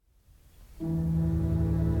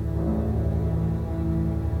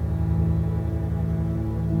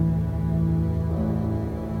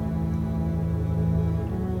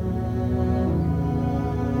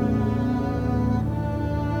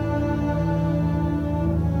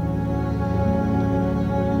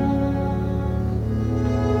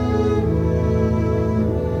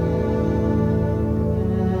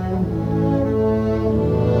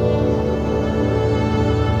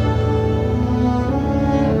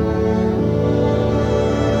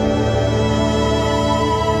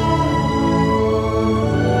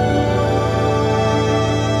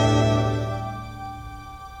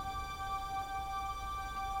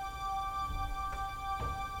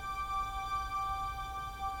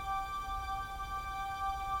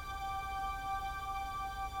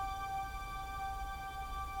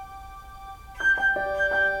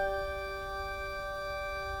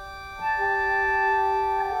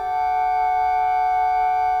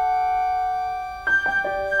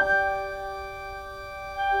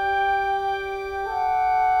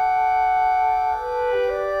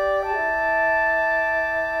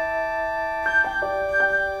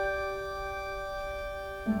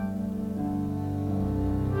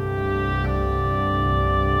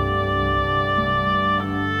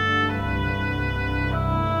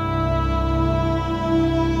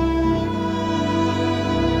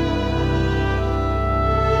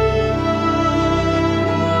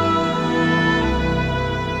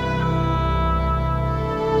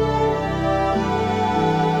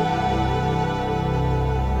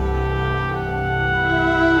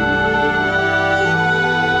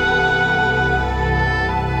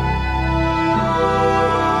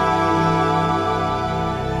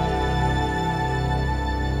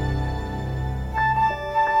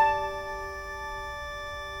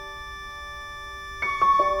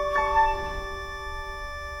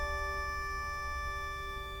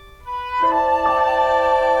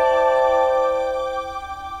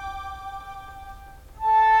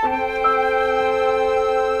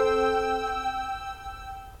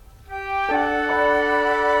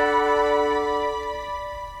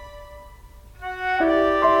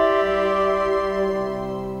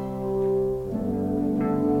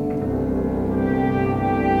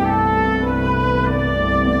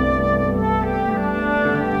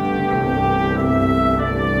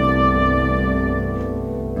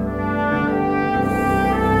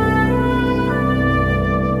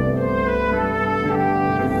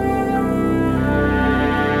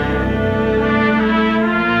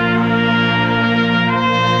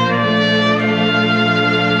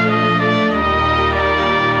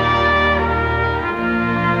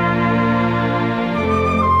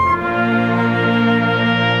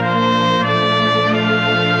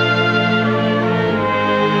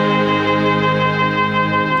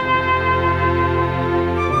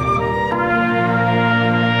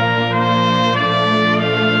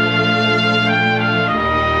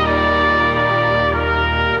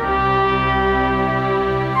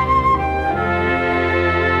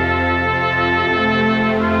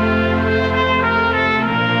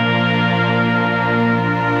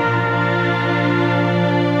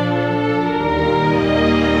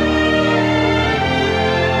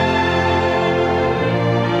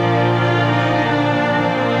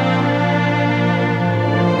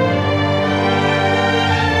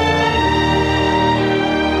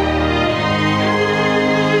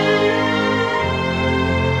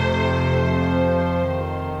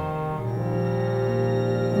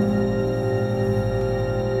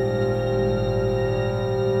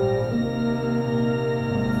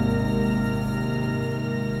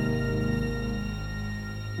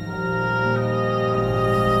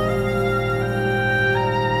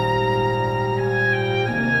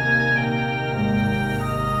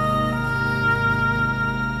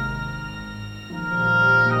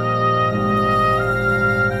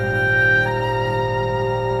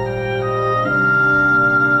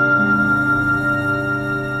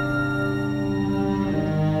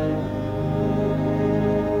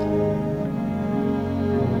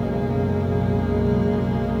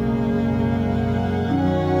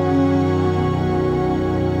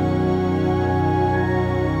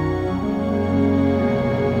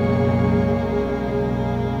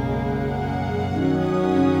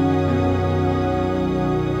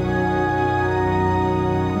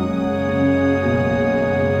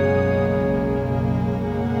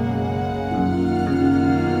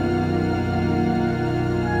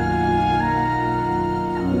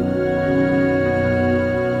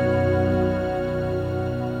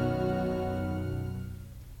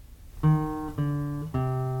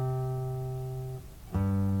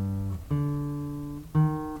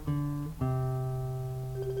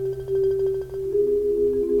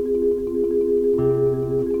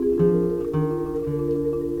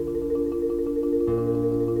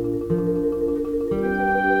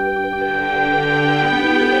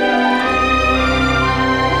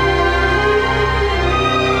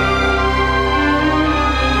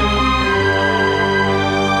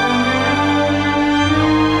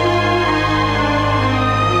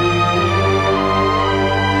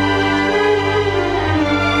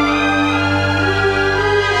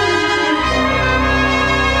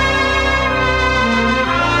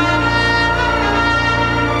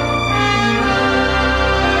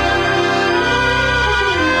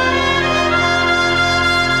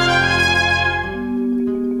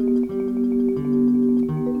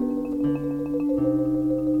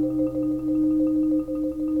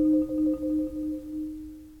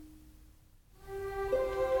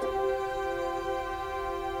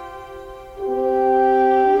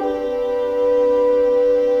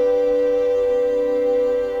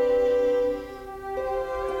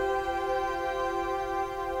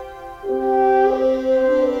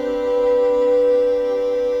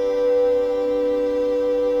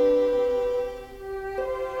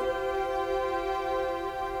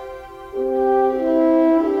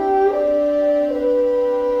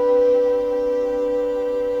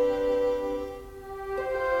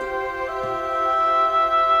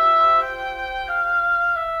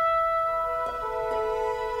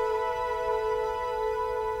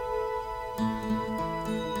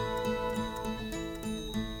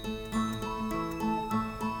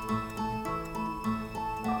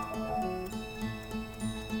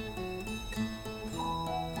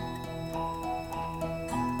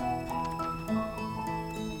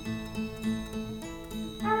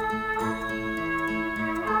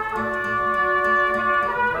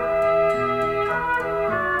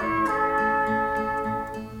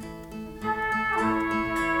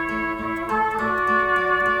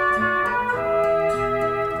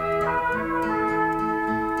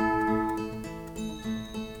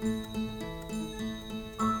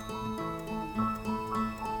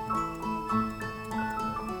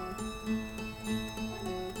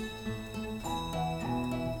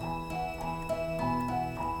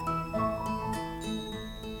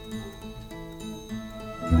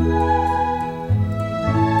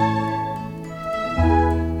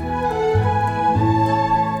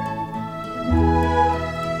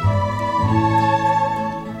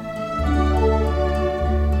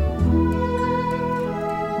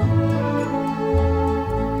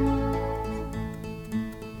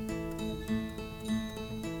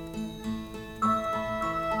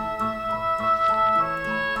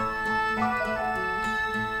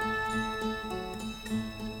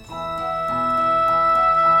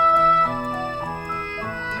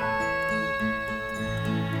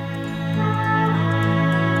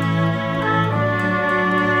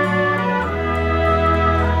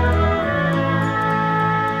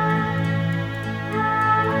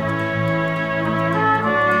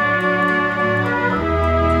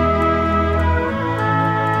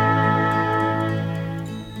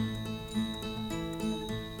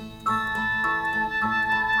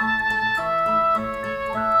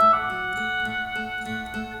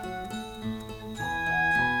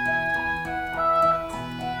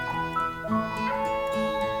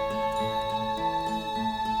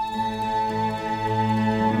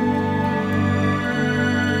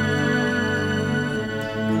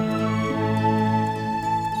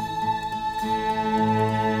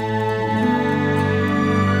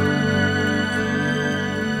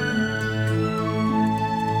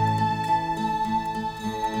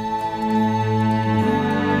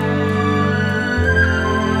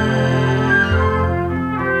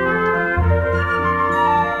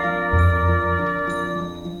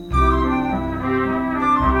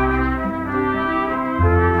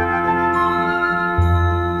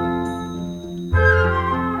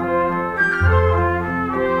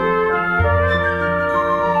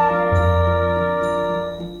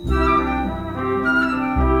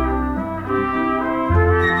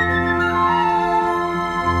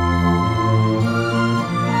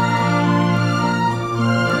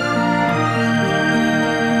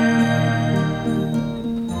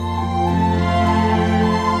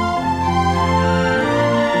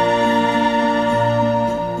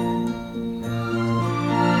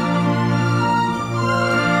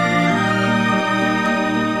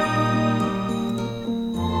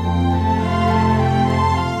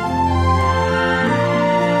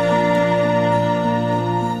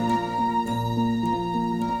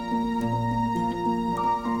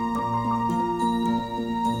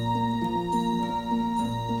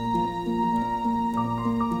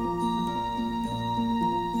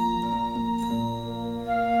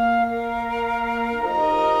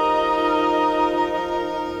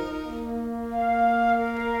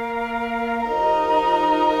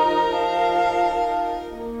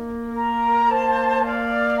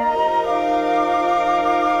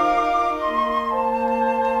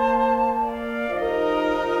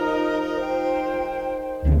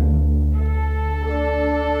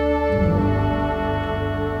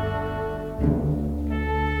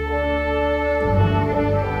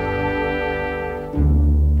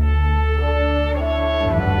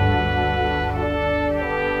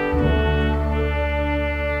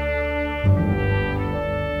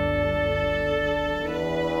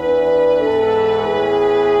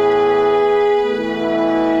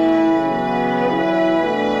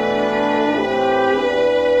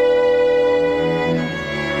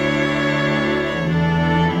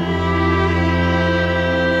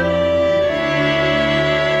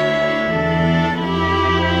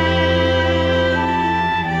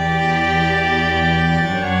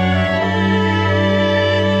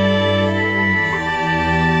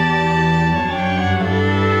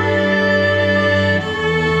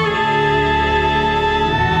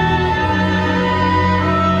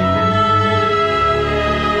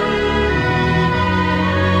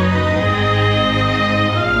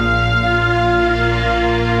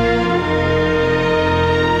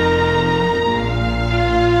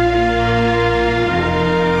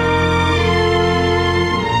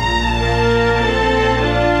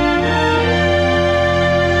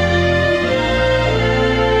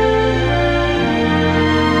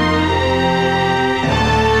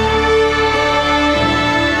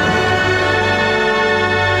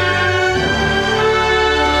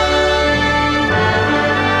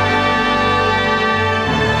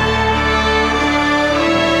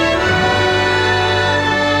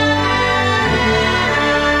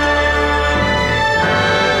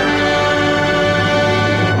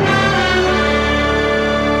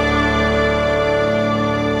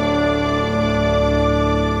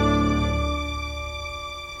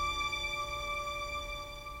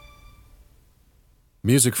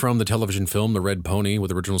 Music from the television film The Red Pony,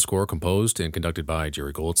 with original score composed and conducted by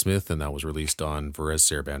Jerry Goldsmith, and that was released on Varese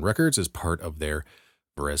Sarabande Records as part of their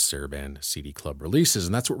Varese Sarabande CD Club releases,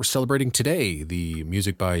 and that's what we're celebrating today. The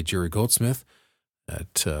music by Jerry Goldsmith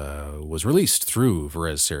that was released through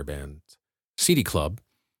Varese Sarabande CD Club.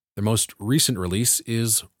 Their most recent release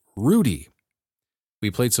is Rudy.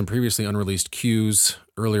 We played some previously unreleased cues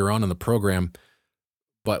earlier on in the program,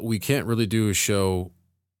 but we can't really do a show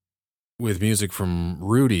with music from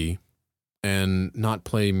Rudy and not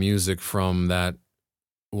play music from that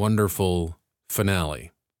wonderful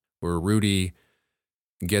finale where Rudy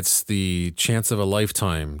gets the chance of a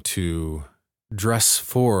lifetime to dress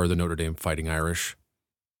for the Notre Dame Fighting Irish,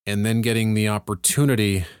 and then getting the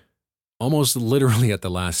opportunity, almost literally at the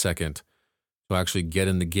last second, to actually get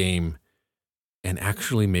in the game and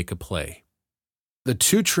actually make a play. The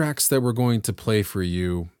two tracks that we're going to play for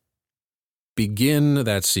you begin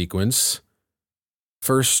that sequence,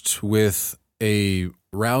 first with a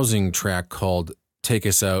rousing track called Take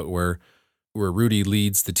Us Out, where Rudy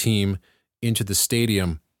leads the team into the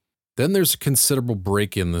stadium. Then there's a considerable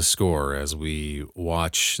break in the score as we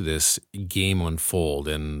watch this game unfold,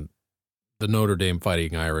 and the Notre Dame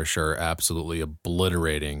Fighting Irish are absolutely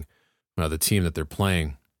obliterating the team that they're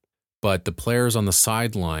playing. But the players on the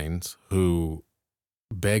sidelines who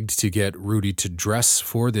begged to get Rudy to dress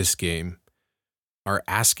for this game are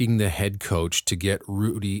asking the head coach to get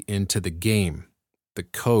Rudy into the game. The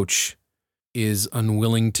coach is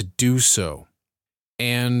unwilling to do so.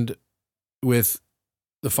 And with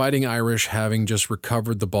the Fighting Irish having just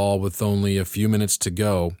recovered the ball with only a few minutes to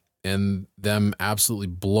go and them absolutely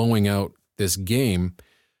blowing out this game,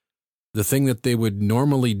 the thing that they would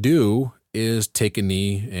normally do is take a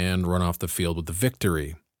knee and run off the field with the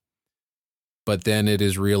victory. But then it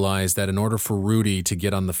is realized that in order for Rudy to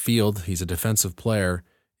get on the field, he's a defensive player,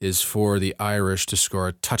 is for the Irish to score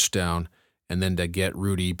a touchdown and then to get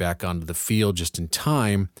Rudy back onto the field just in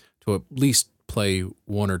time to at least play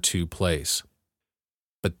one or two plays.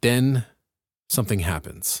 But then something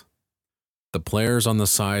happens. The players on the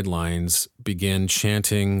sidelines begin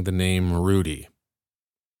chanting the name Rudy.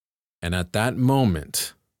 And at that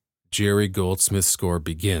moment, Jerry Goldsmith's score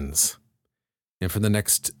begins. And for the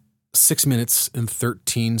next 6 minutes and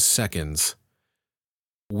 13 seconds,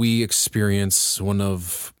 we experience one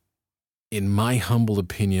of, in my humble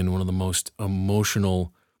opinion, one of the most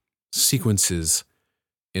emotional sequences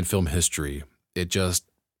in film history. It just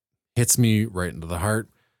hits me right into the heart.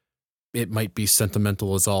 It might be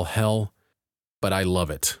sentimental as all hell, but I love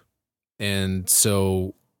it. And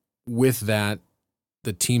so with that,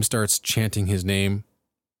 the team starts chanting his name.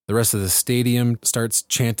 The rest of the stadium starts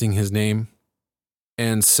chanting his name.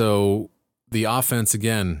 And so the offense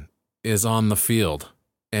again is on the field.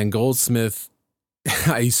 And Goldsmith,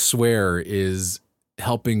 I swear, is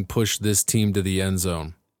helping push this team to the end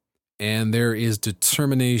zone. And there is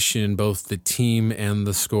determination in both the team and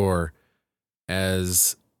the score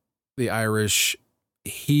as the Irish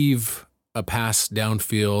heave a pass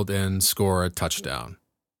downfield and score a touchdown.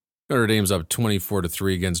 Notre Dame's up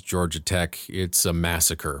 24-3 against Georgia Tech. It's a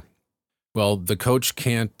massacre. Well, the coach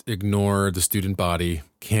can't ignore the student body,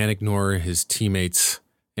 can't ignore his teammates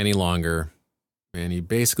any longer, and he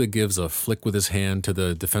basically gives a flick with his hand to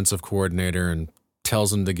the defensive coordinator and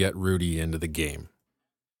tells him to get Rudy into the game.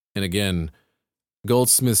 And again,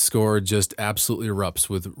 Goldsmith's score just absolutely erupts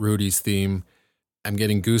with Rudy's theme. I'm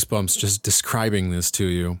getting goosebumps just describing this to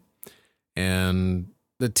you. And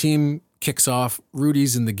the team kicks off,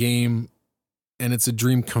 Rudy's in the game, and it's a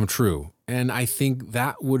dream come true. And I think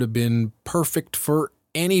that would have been perfect for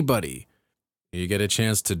anybody. You get a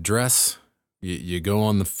chance to dress, you go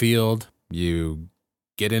on the field, you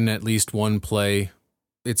get in at least one play.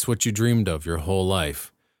 It's what you dreamed of your whole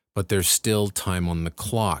life, but there's still time on the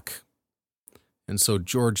clock. And so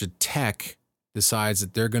Georgia Tech decides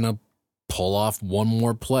that they're going to pull off one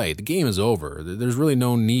more play. The game is over. There's really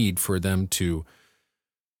no need for them to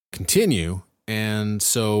continue. And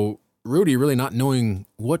so Rudy, really not knowing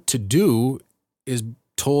what to do, is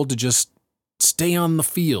told to just stay on the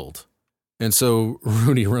field. And so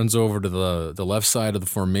Rudy runs over to the left side of the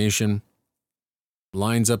formation,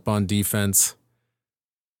 lines up on defense,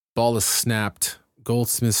 ball is snapped.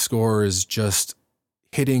 Goldsmith's score is just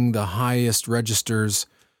hitting the highest registers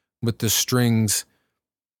with the strings,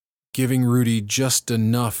 giving Rudy just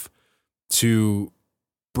enough to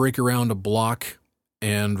break around a block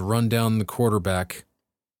and run down the quarterback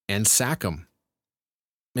and sack him.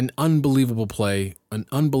 An unbelievable play, an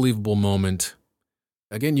unbelievable moment.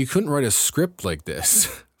 Again, you couldn't write a script like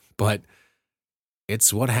this, but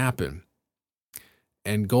it's what happened.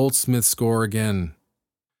 And Goldsmith's score again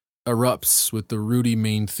erupts with the Rudy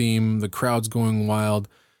main theme. The crowd's going wild.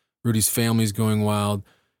 Rudy's family's going wild.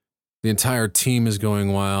 The entire team is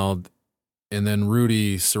going wild. And then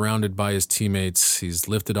Rudy, surrounded by his teammates, he's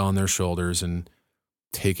lifted on their shoulders and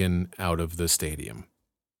taken out of the stadium.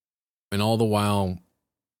 And all the while,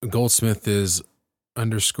 Goldsmith is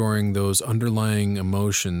underscoring those underlying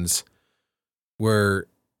emotions where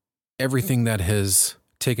everything that has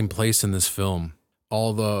taken place in this film,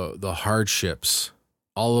 all the hardships,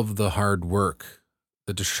 all of the hard work,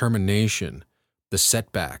 the determination, the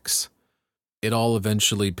setbacks, it all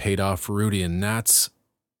eventually paid off for Rudy, and that's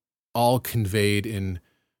all conveyed in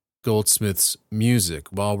Goldsmith's music.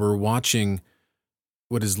 While we're watching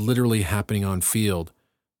what is literally happening on field,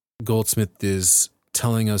 Goldsmith is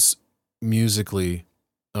telling us musically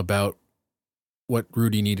about what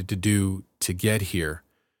Rudy needed to do to get here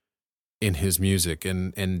in his music.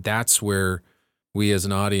 And that's where we as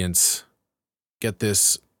an audience get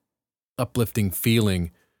this uplifting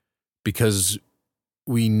feeling, because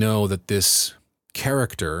we know that this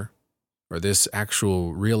character or this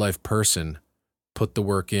actual real life person put the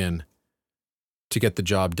work in to get the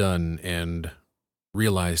job done and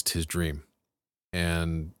realized his dream.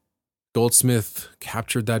 And Goldsmith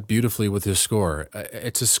captured that beautifully with his score.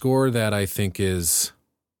 It's a score that I think is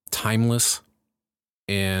timeless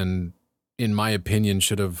and, in my opinion,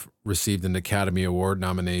 should have received an Academy Award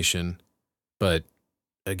nomination. But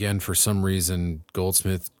again, for some reason,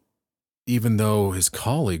 Goldsmith, even though his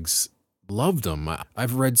colleagues loved him,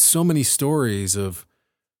 I've read so many stories of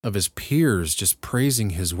his peers just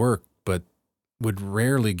praising his work, but would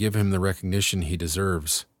rarely give him the recognition he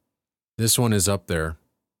deserves. This one is up there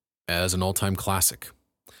as an all-time classic.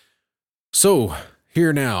 So,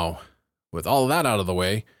 here now, with all that out of the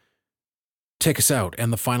way, take us out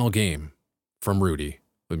and the final game from Rudy,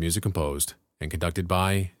 with music composed and conducted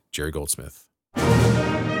by Jerry Goldsmith.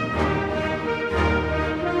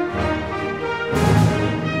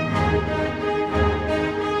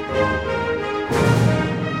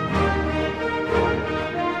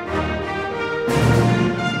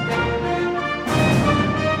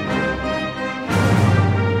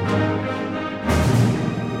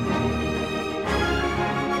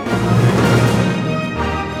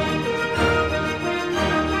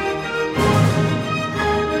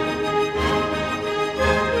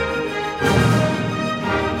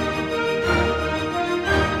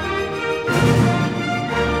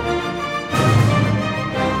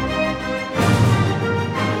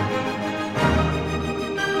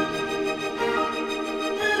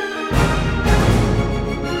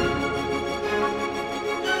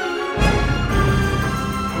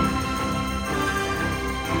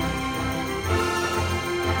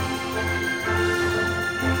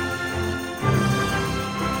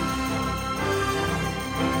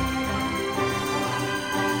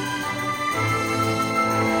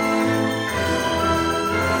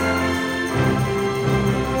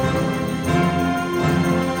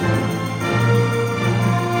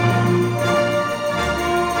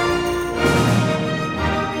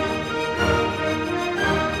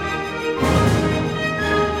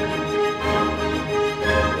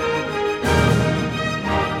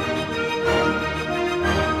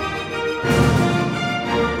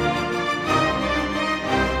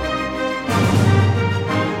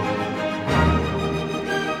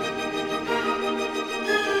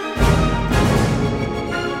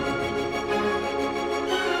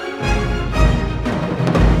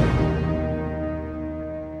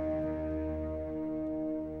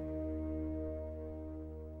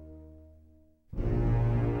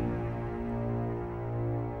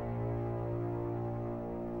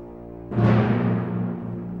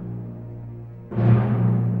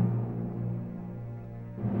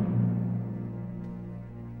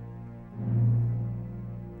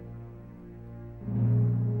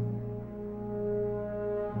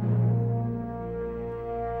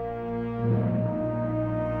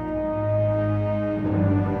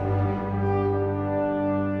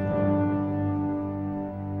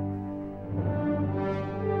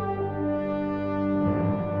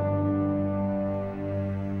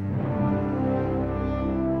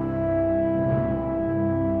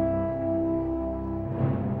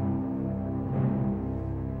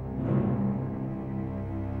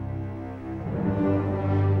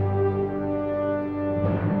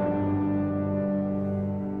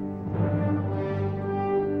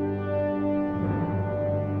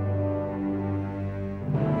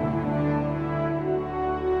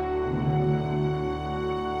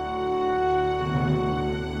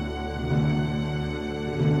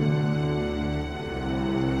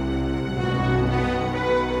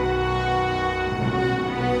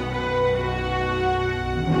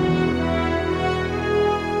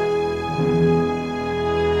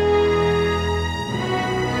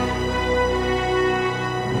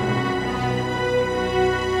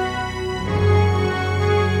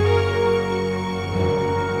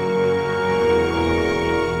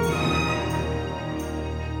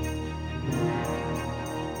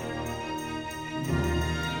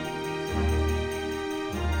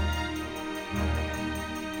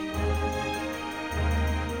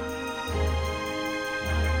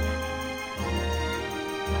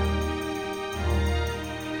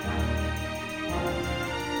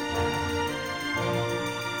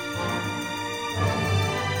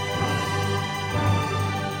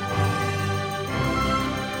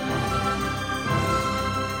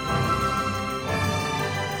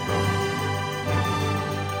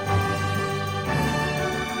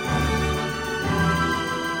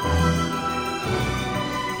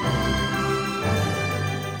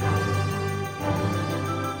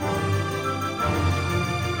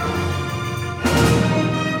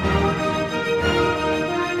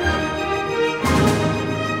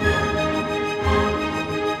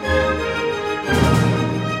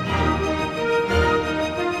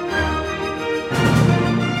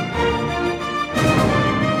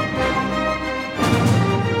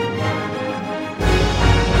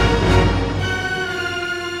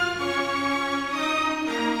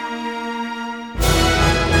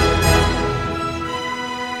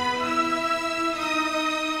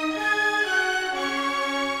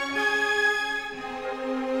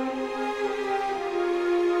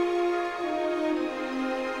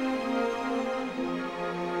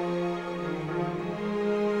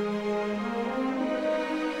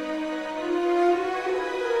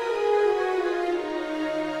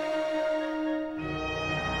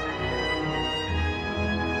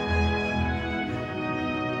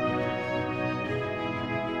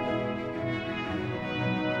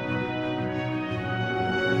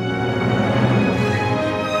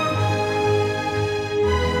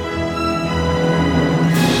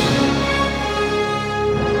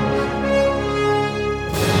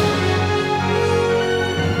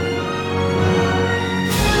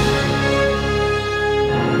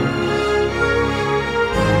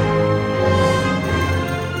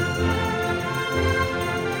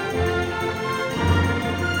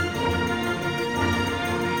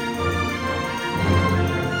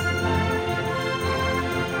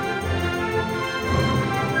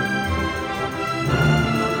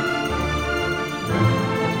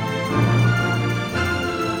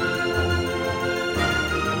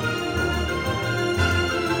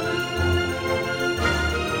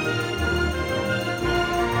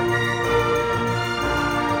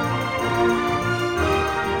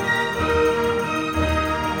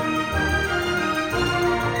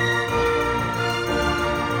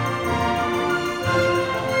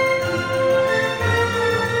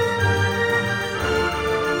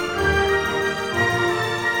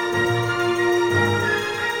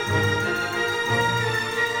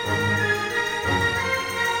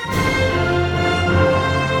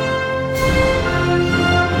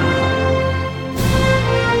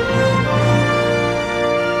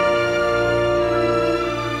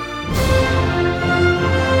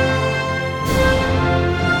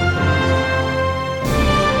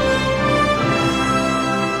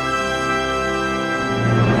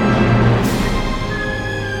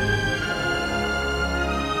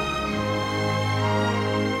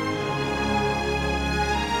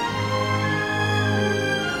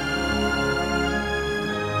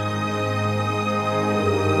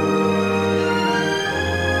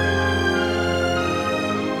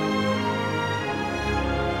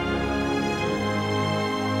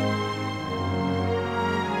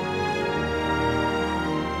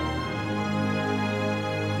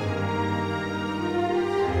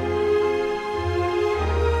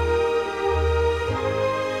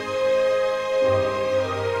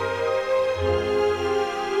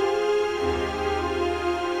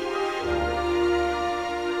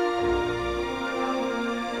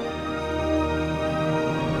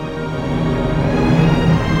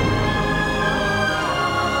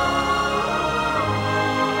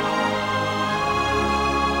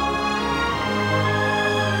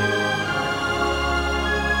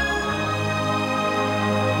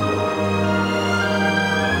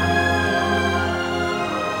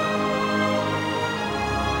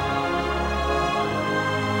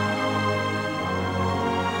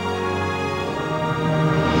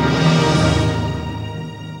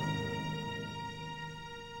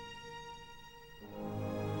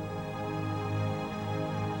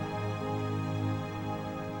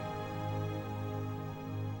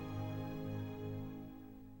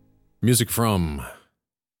 Music from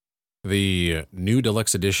the new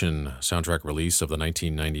deluxe edition soundtrack release of the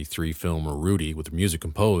 1993 film Rudy, with music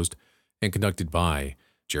composed and conducted by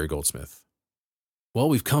Jerry Goldsmith. Well,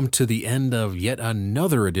 we've come to the end of yet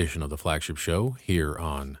another edition of the flagship show here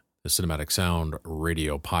on the Cinematic Sound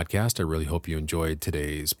Radio podcast. I really hope you enjoyed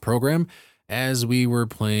today's program as we were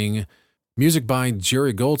playing music by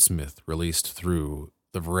Jerry Goldsmith released through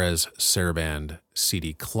the Varese Sarabande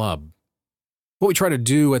CD Club. What we try to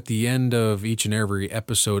do at the end of each and every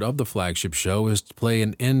episode of the flagship show is to play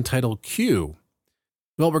an end title cue.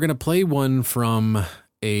 Well, we're going to play one from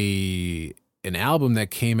an album that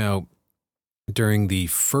came out during the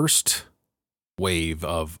first wave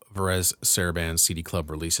of Varese Sarabande CD Club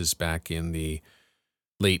releases back in the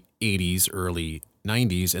late 80s, early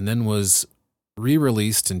 90s, and then was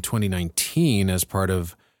re-released in 2019 as part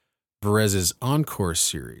of Varese's Encore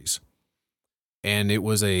series. And it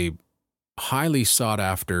was a highly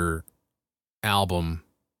sought-after album,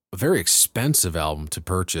 a very expensive album to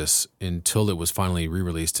purchase until it was finally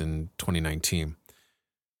re-released in 2019.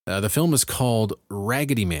 The film is called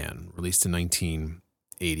Raggedy Man, released in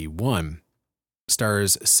 1981.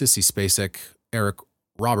 Stars Sissy Spacek, Eric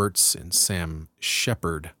Roberts, and Sam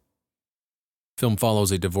Shepard. Film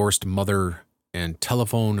follows a divorced mother and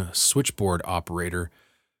telephone switchboard operator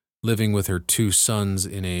living with her two sons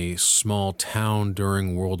in a small town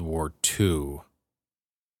during World War II.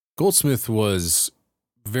 Goldsmith was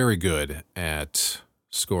very good at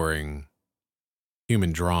scoring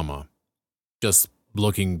human drama. Just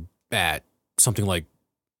looking at something like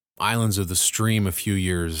Islands of the Stream a few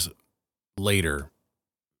years later,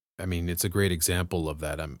 I mean, it's a great example of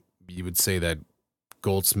that. You would say that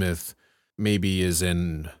Goldsmith maybe is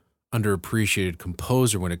an underappreciated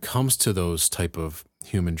composer when it comes to those type of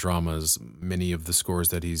human dramas. Many of the scores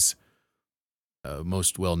that he's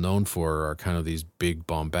most well known for are kind of these big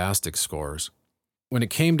bombastic scores. When it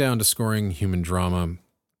came down to scoring human drama,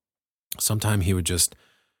 sometimes he would just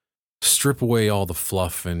strip away all the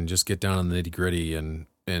fluff and just get down on the nitty-gritty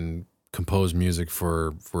and compose music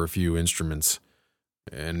for a few instruments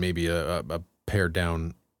and maybe a pared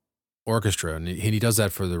down orchestra. And he does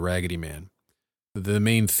that for the Raggedy Man. The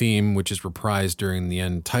main theme, which is reprised during the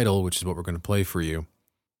end title, which is what we're going to play for you,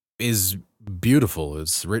 is beautiful.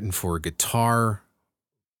 It's written for guitar,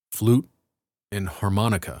 flute, and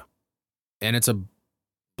harmonica. And it's a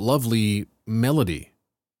lovely melody.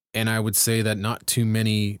 And I would say that not too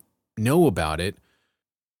many know about it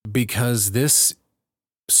because this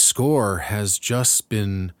score has just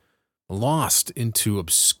been lost into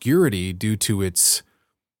obscurity due to its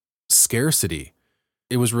scarcity.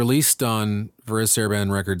 It was released on Varese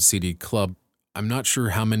Sarabande Records CD Club. I'm not sure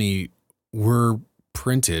how many were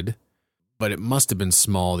printed, but it must have been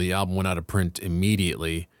small. The album went out of print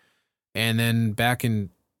immediately. And then back in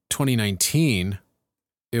 2019,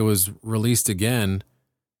 it was released again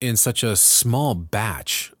in such a small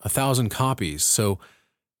batch, 1,000 copies. So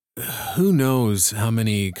who knows how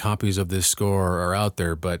many copies of this score are out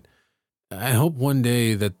there, but I hope one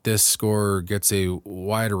day that this score gets a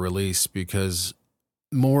wider release because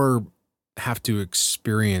more have to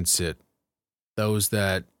experience it. Those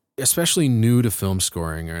that, especially new to film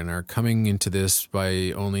scoring, and are coming into this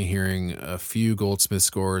by only hearing a few Goldsmith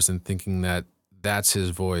scores and thinking that that's his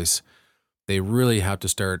voice, they really have to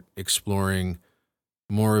start exploring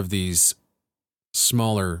more of these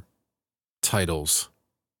smaller titles.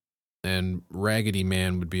 And Raggedy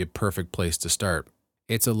Man would be a perfect place to start.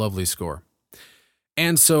 It's a lovely score.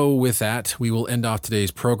 And so with that, we will end off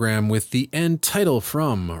today's program with the end title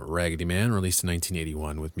from Raggedy Man, released in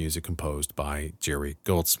 1981 with music composed by Jerry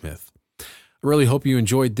Goldsmith. I really hope you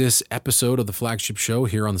enjoyed this episode of the flagship show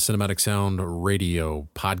here on the Cinematic Sound Radio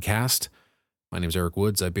podcast. My name is Eric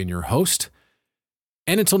Woods. I've been your host.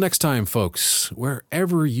 And until next time, folks,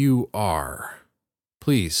 wherever you are,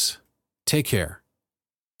 please take care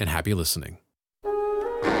and happy listening.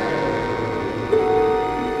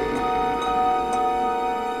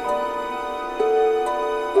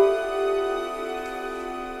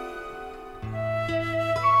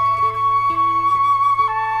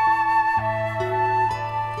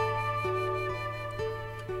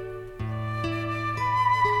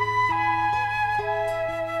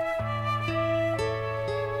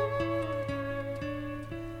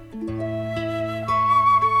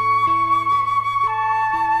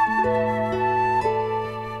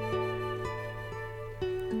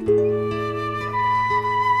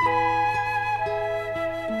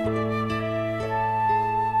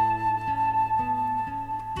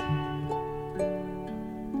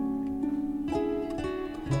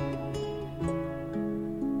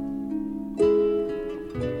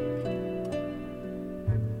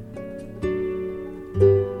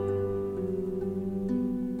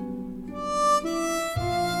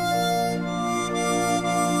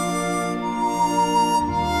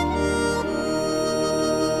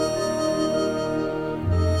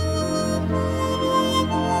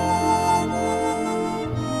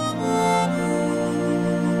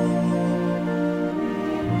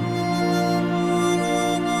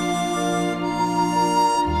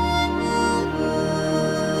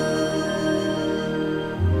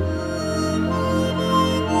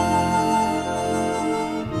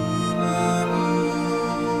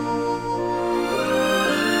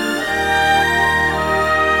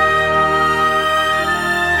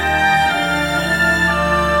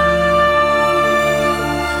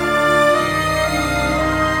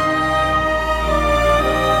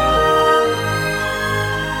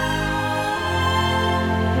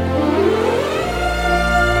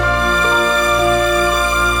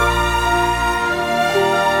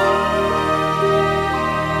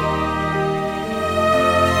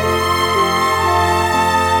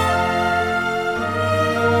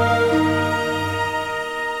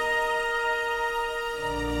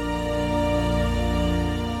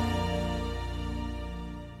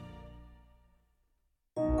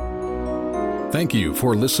 Thank you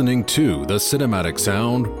for listening to the Cinematic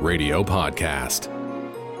Sound Radio Podcast.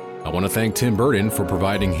 I want to thank Tim Burton for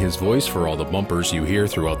providing his voice for all the bumpers you hear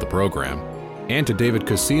throughout the program, and to David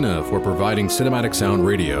Casina for providing Cinematic Sound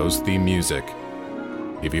Radio's theme music.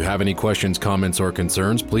 If you have any questions, comments, or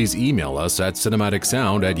concerns, please email us at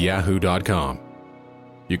cinematicsound@yahoo.com.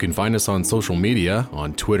 You can find us on social media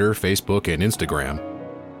on Twitter, Facebook, and Instagram.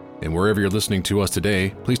 And wherever you're listening to us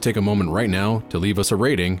today, please take a moment right now to leave us a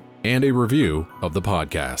rating and a review of the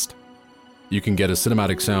podcast. You can get a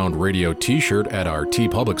Cinematic Sound Radio t-shirt at our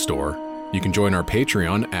TeePublic store. You can join our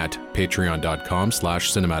Patreon at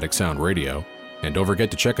patreon.com/cinematicsoundradio. And don't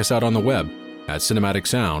forget to check us out on the web at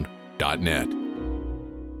cinematicsound.net.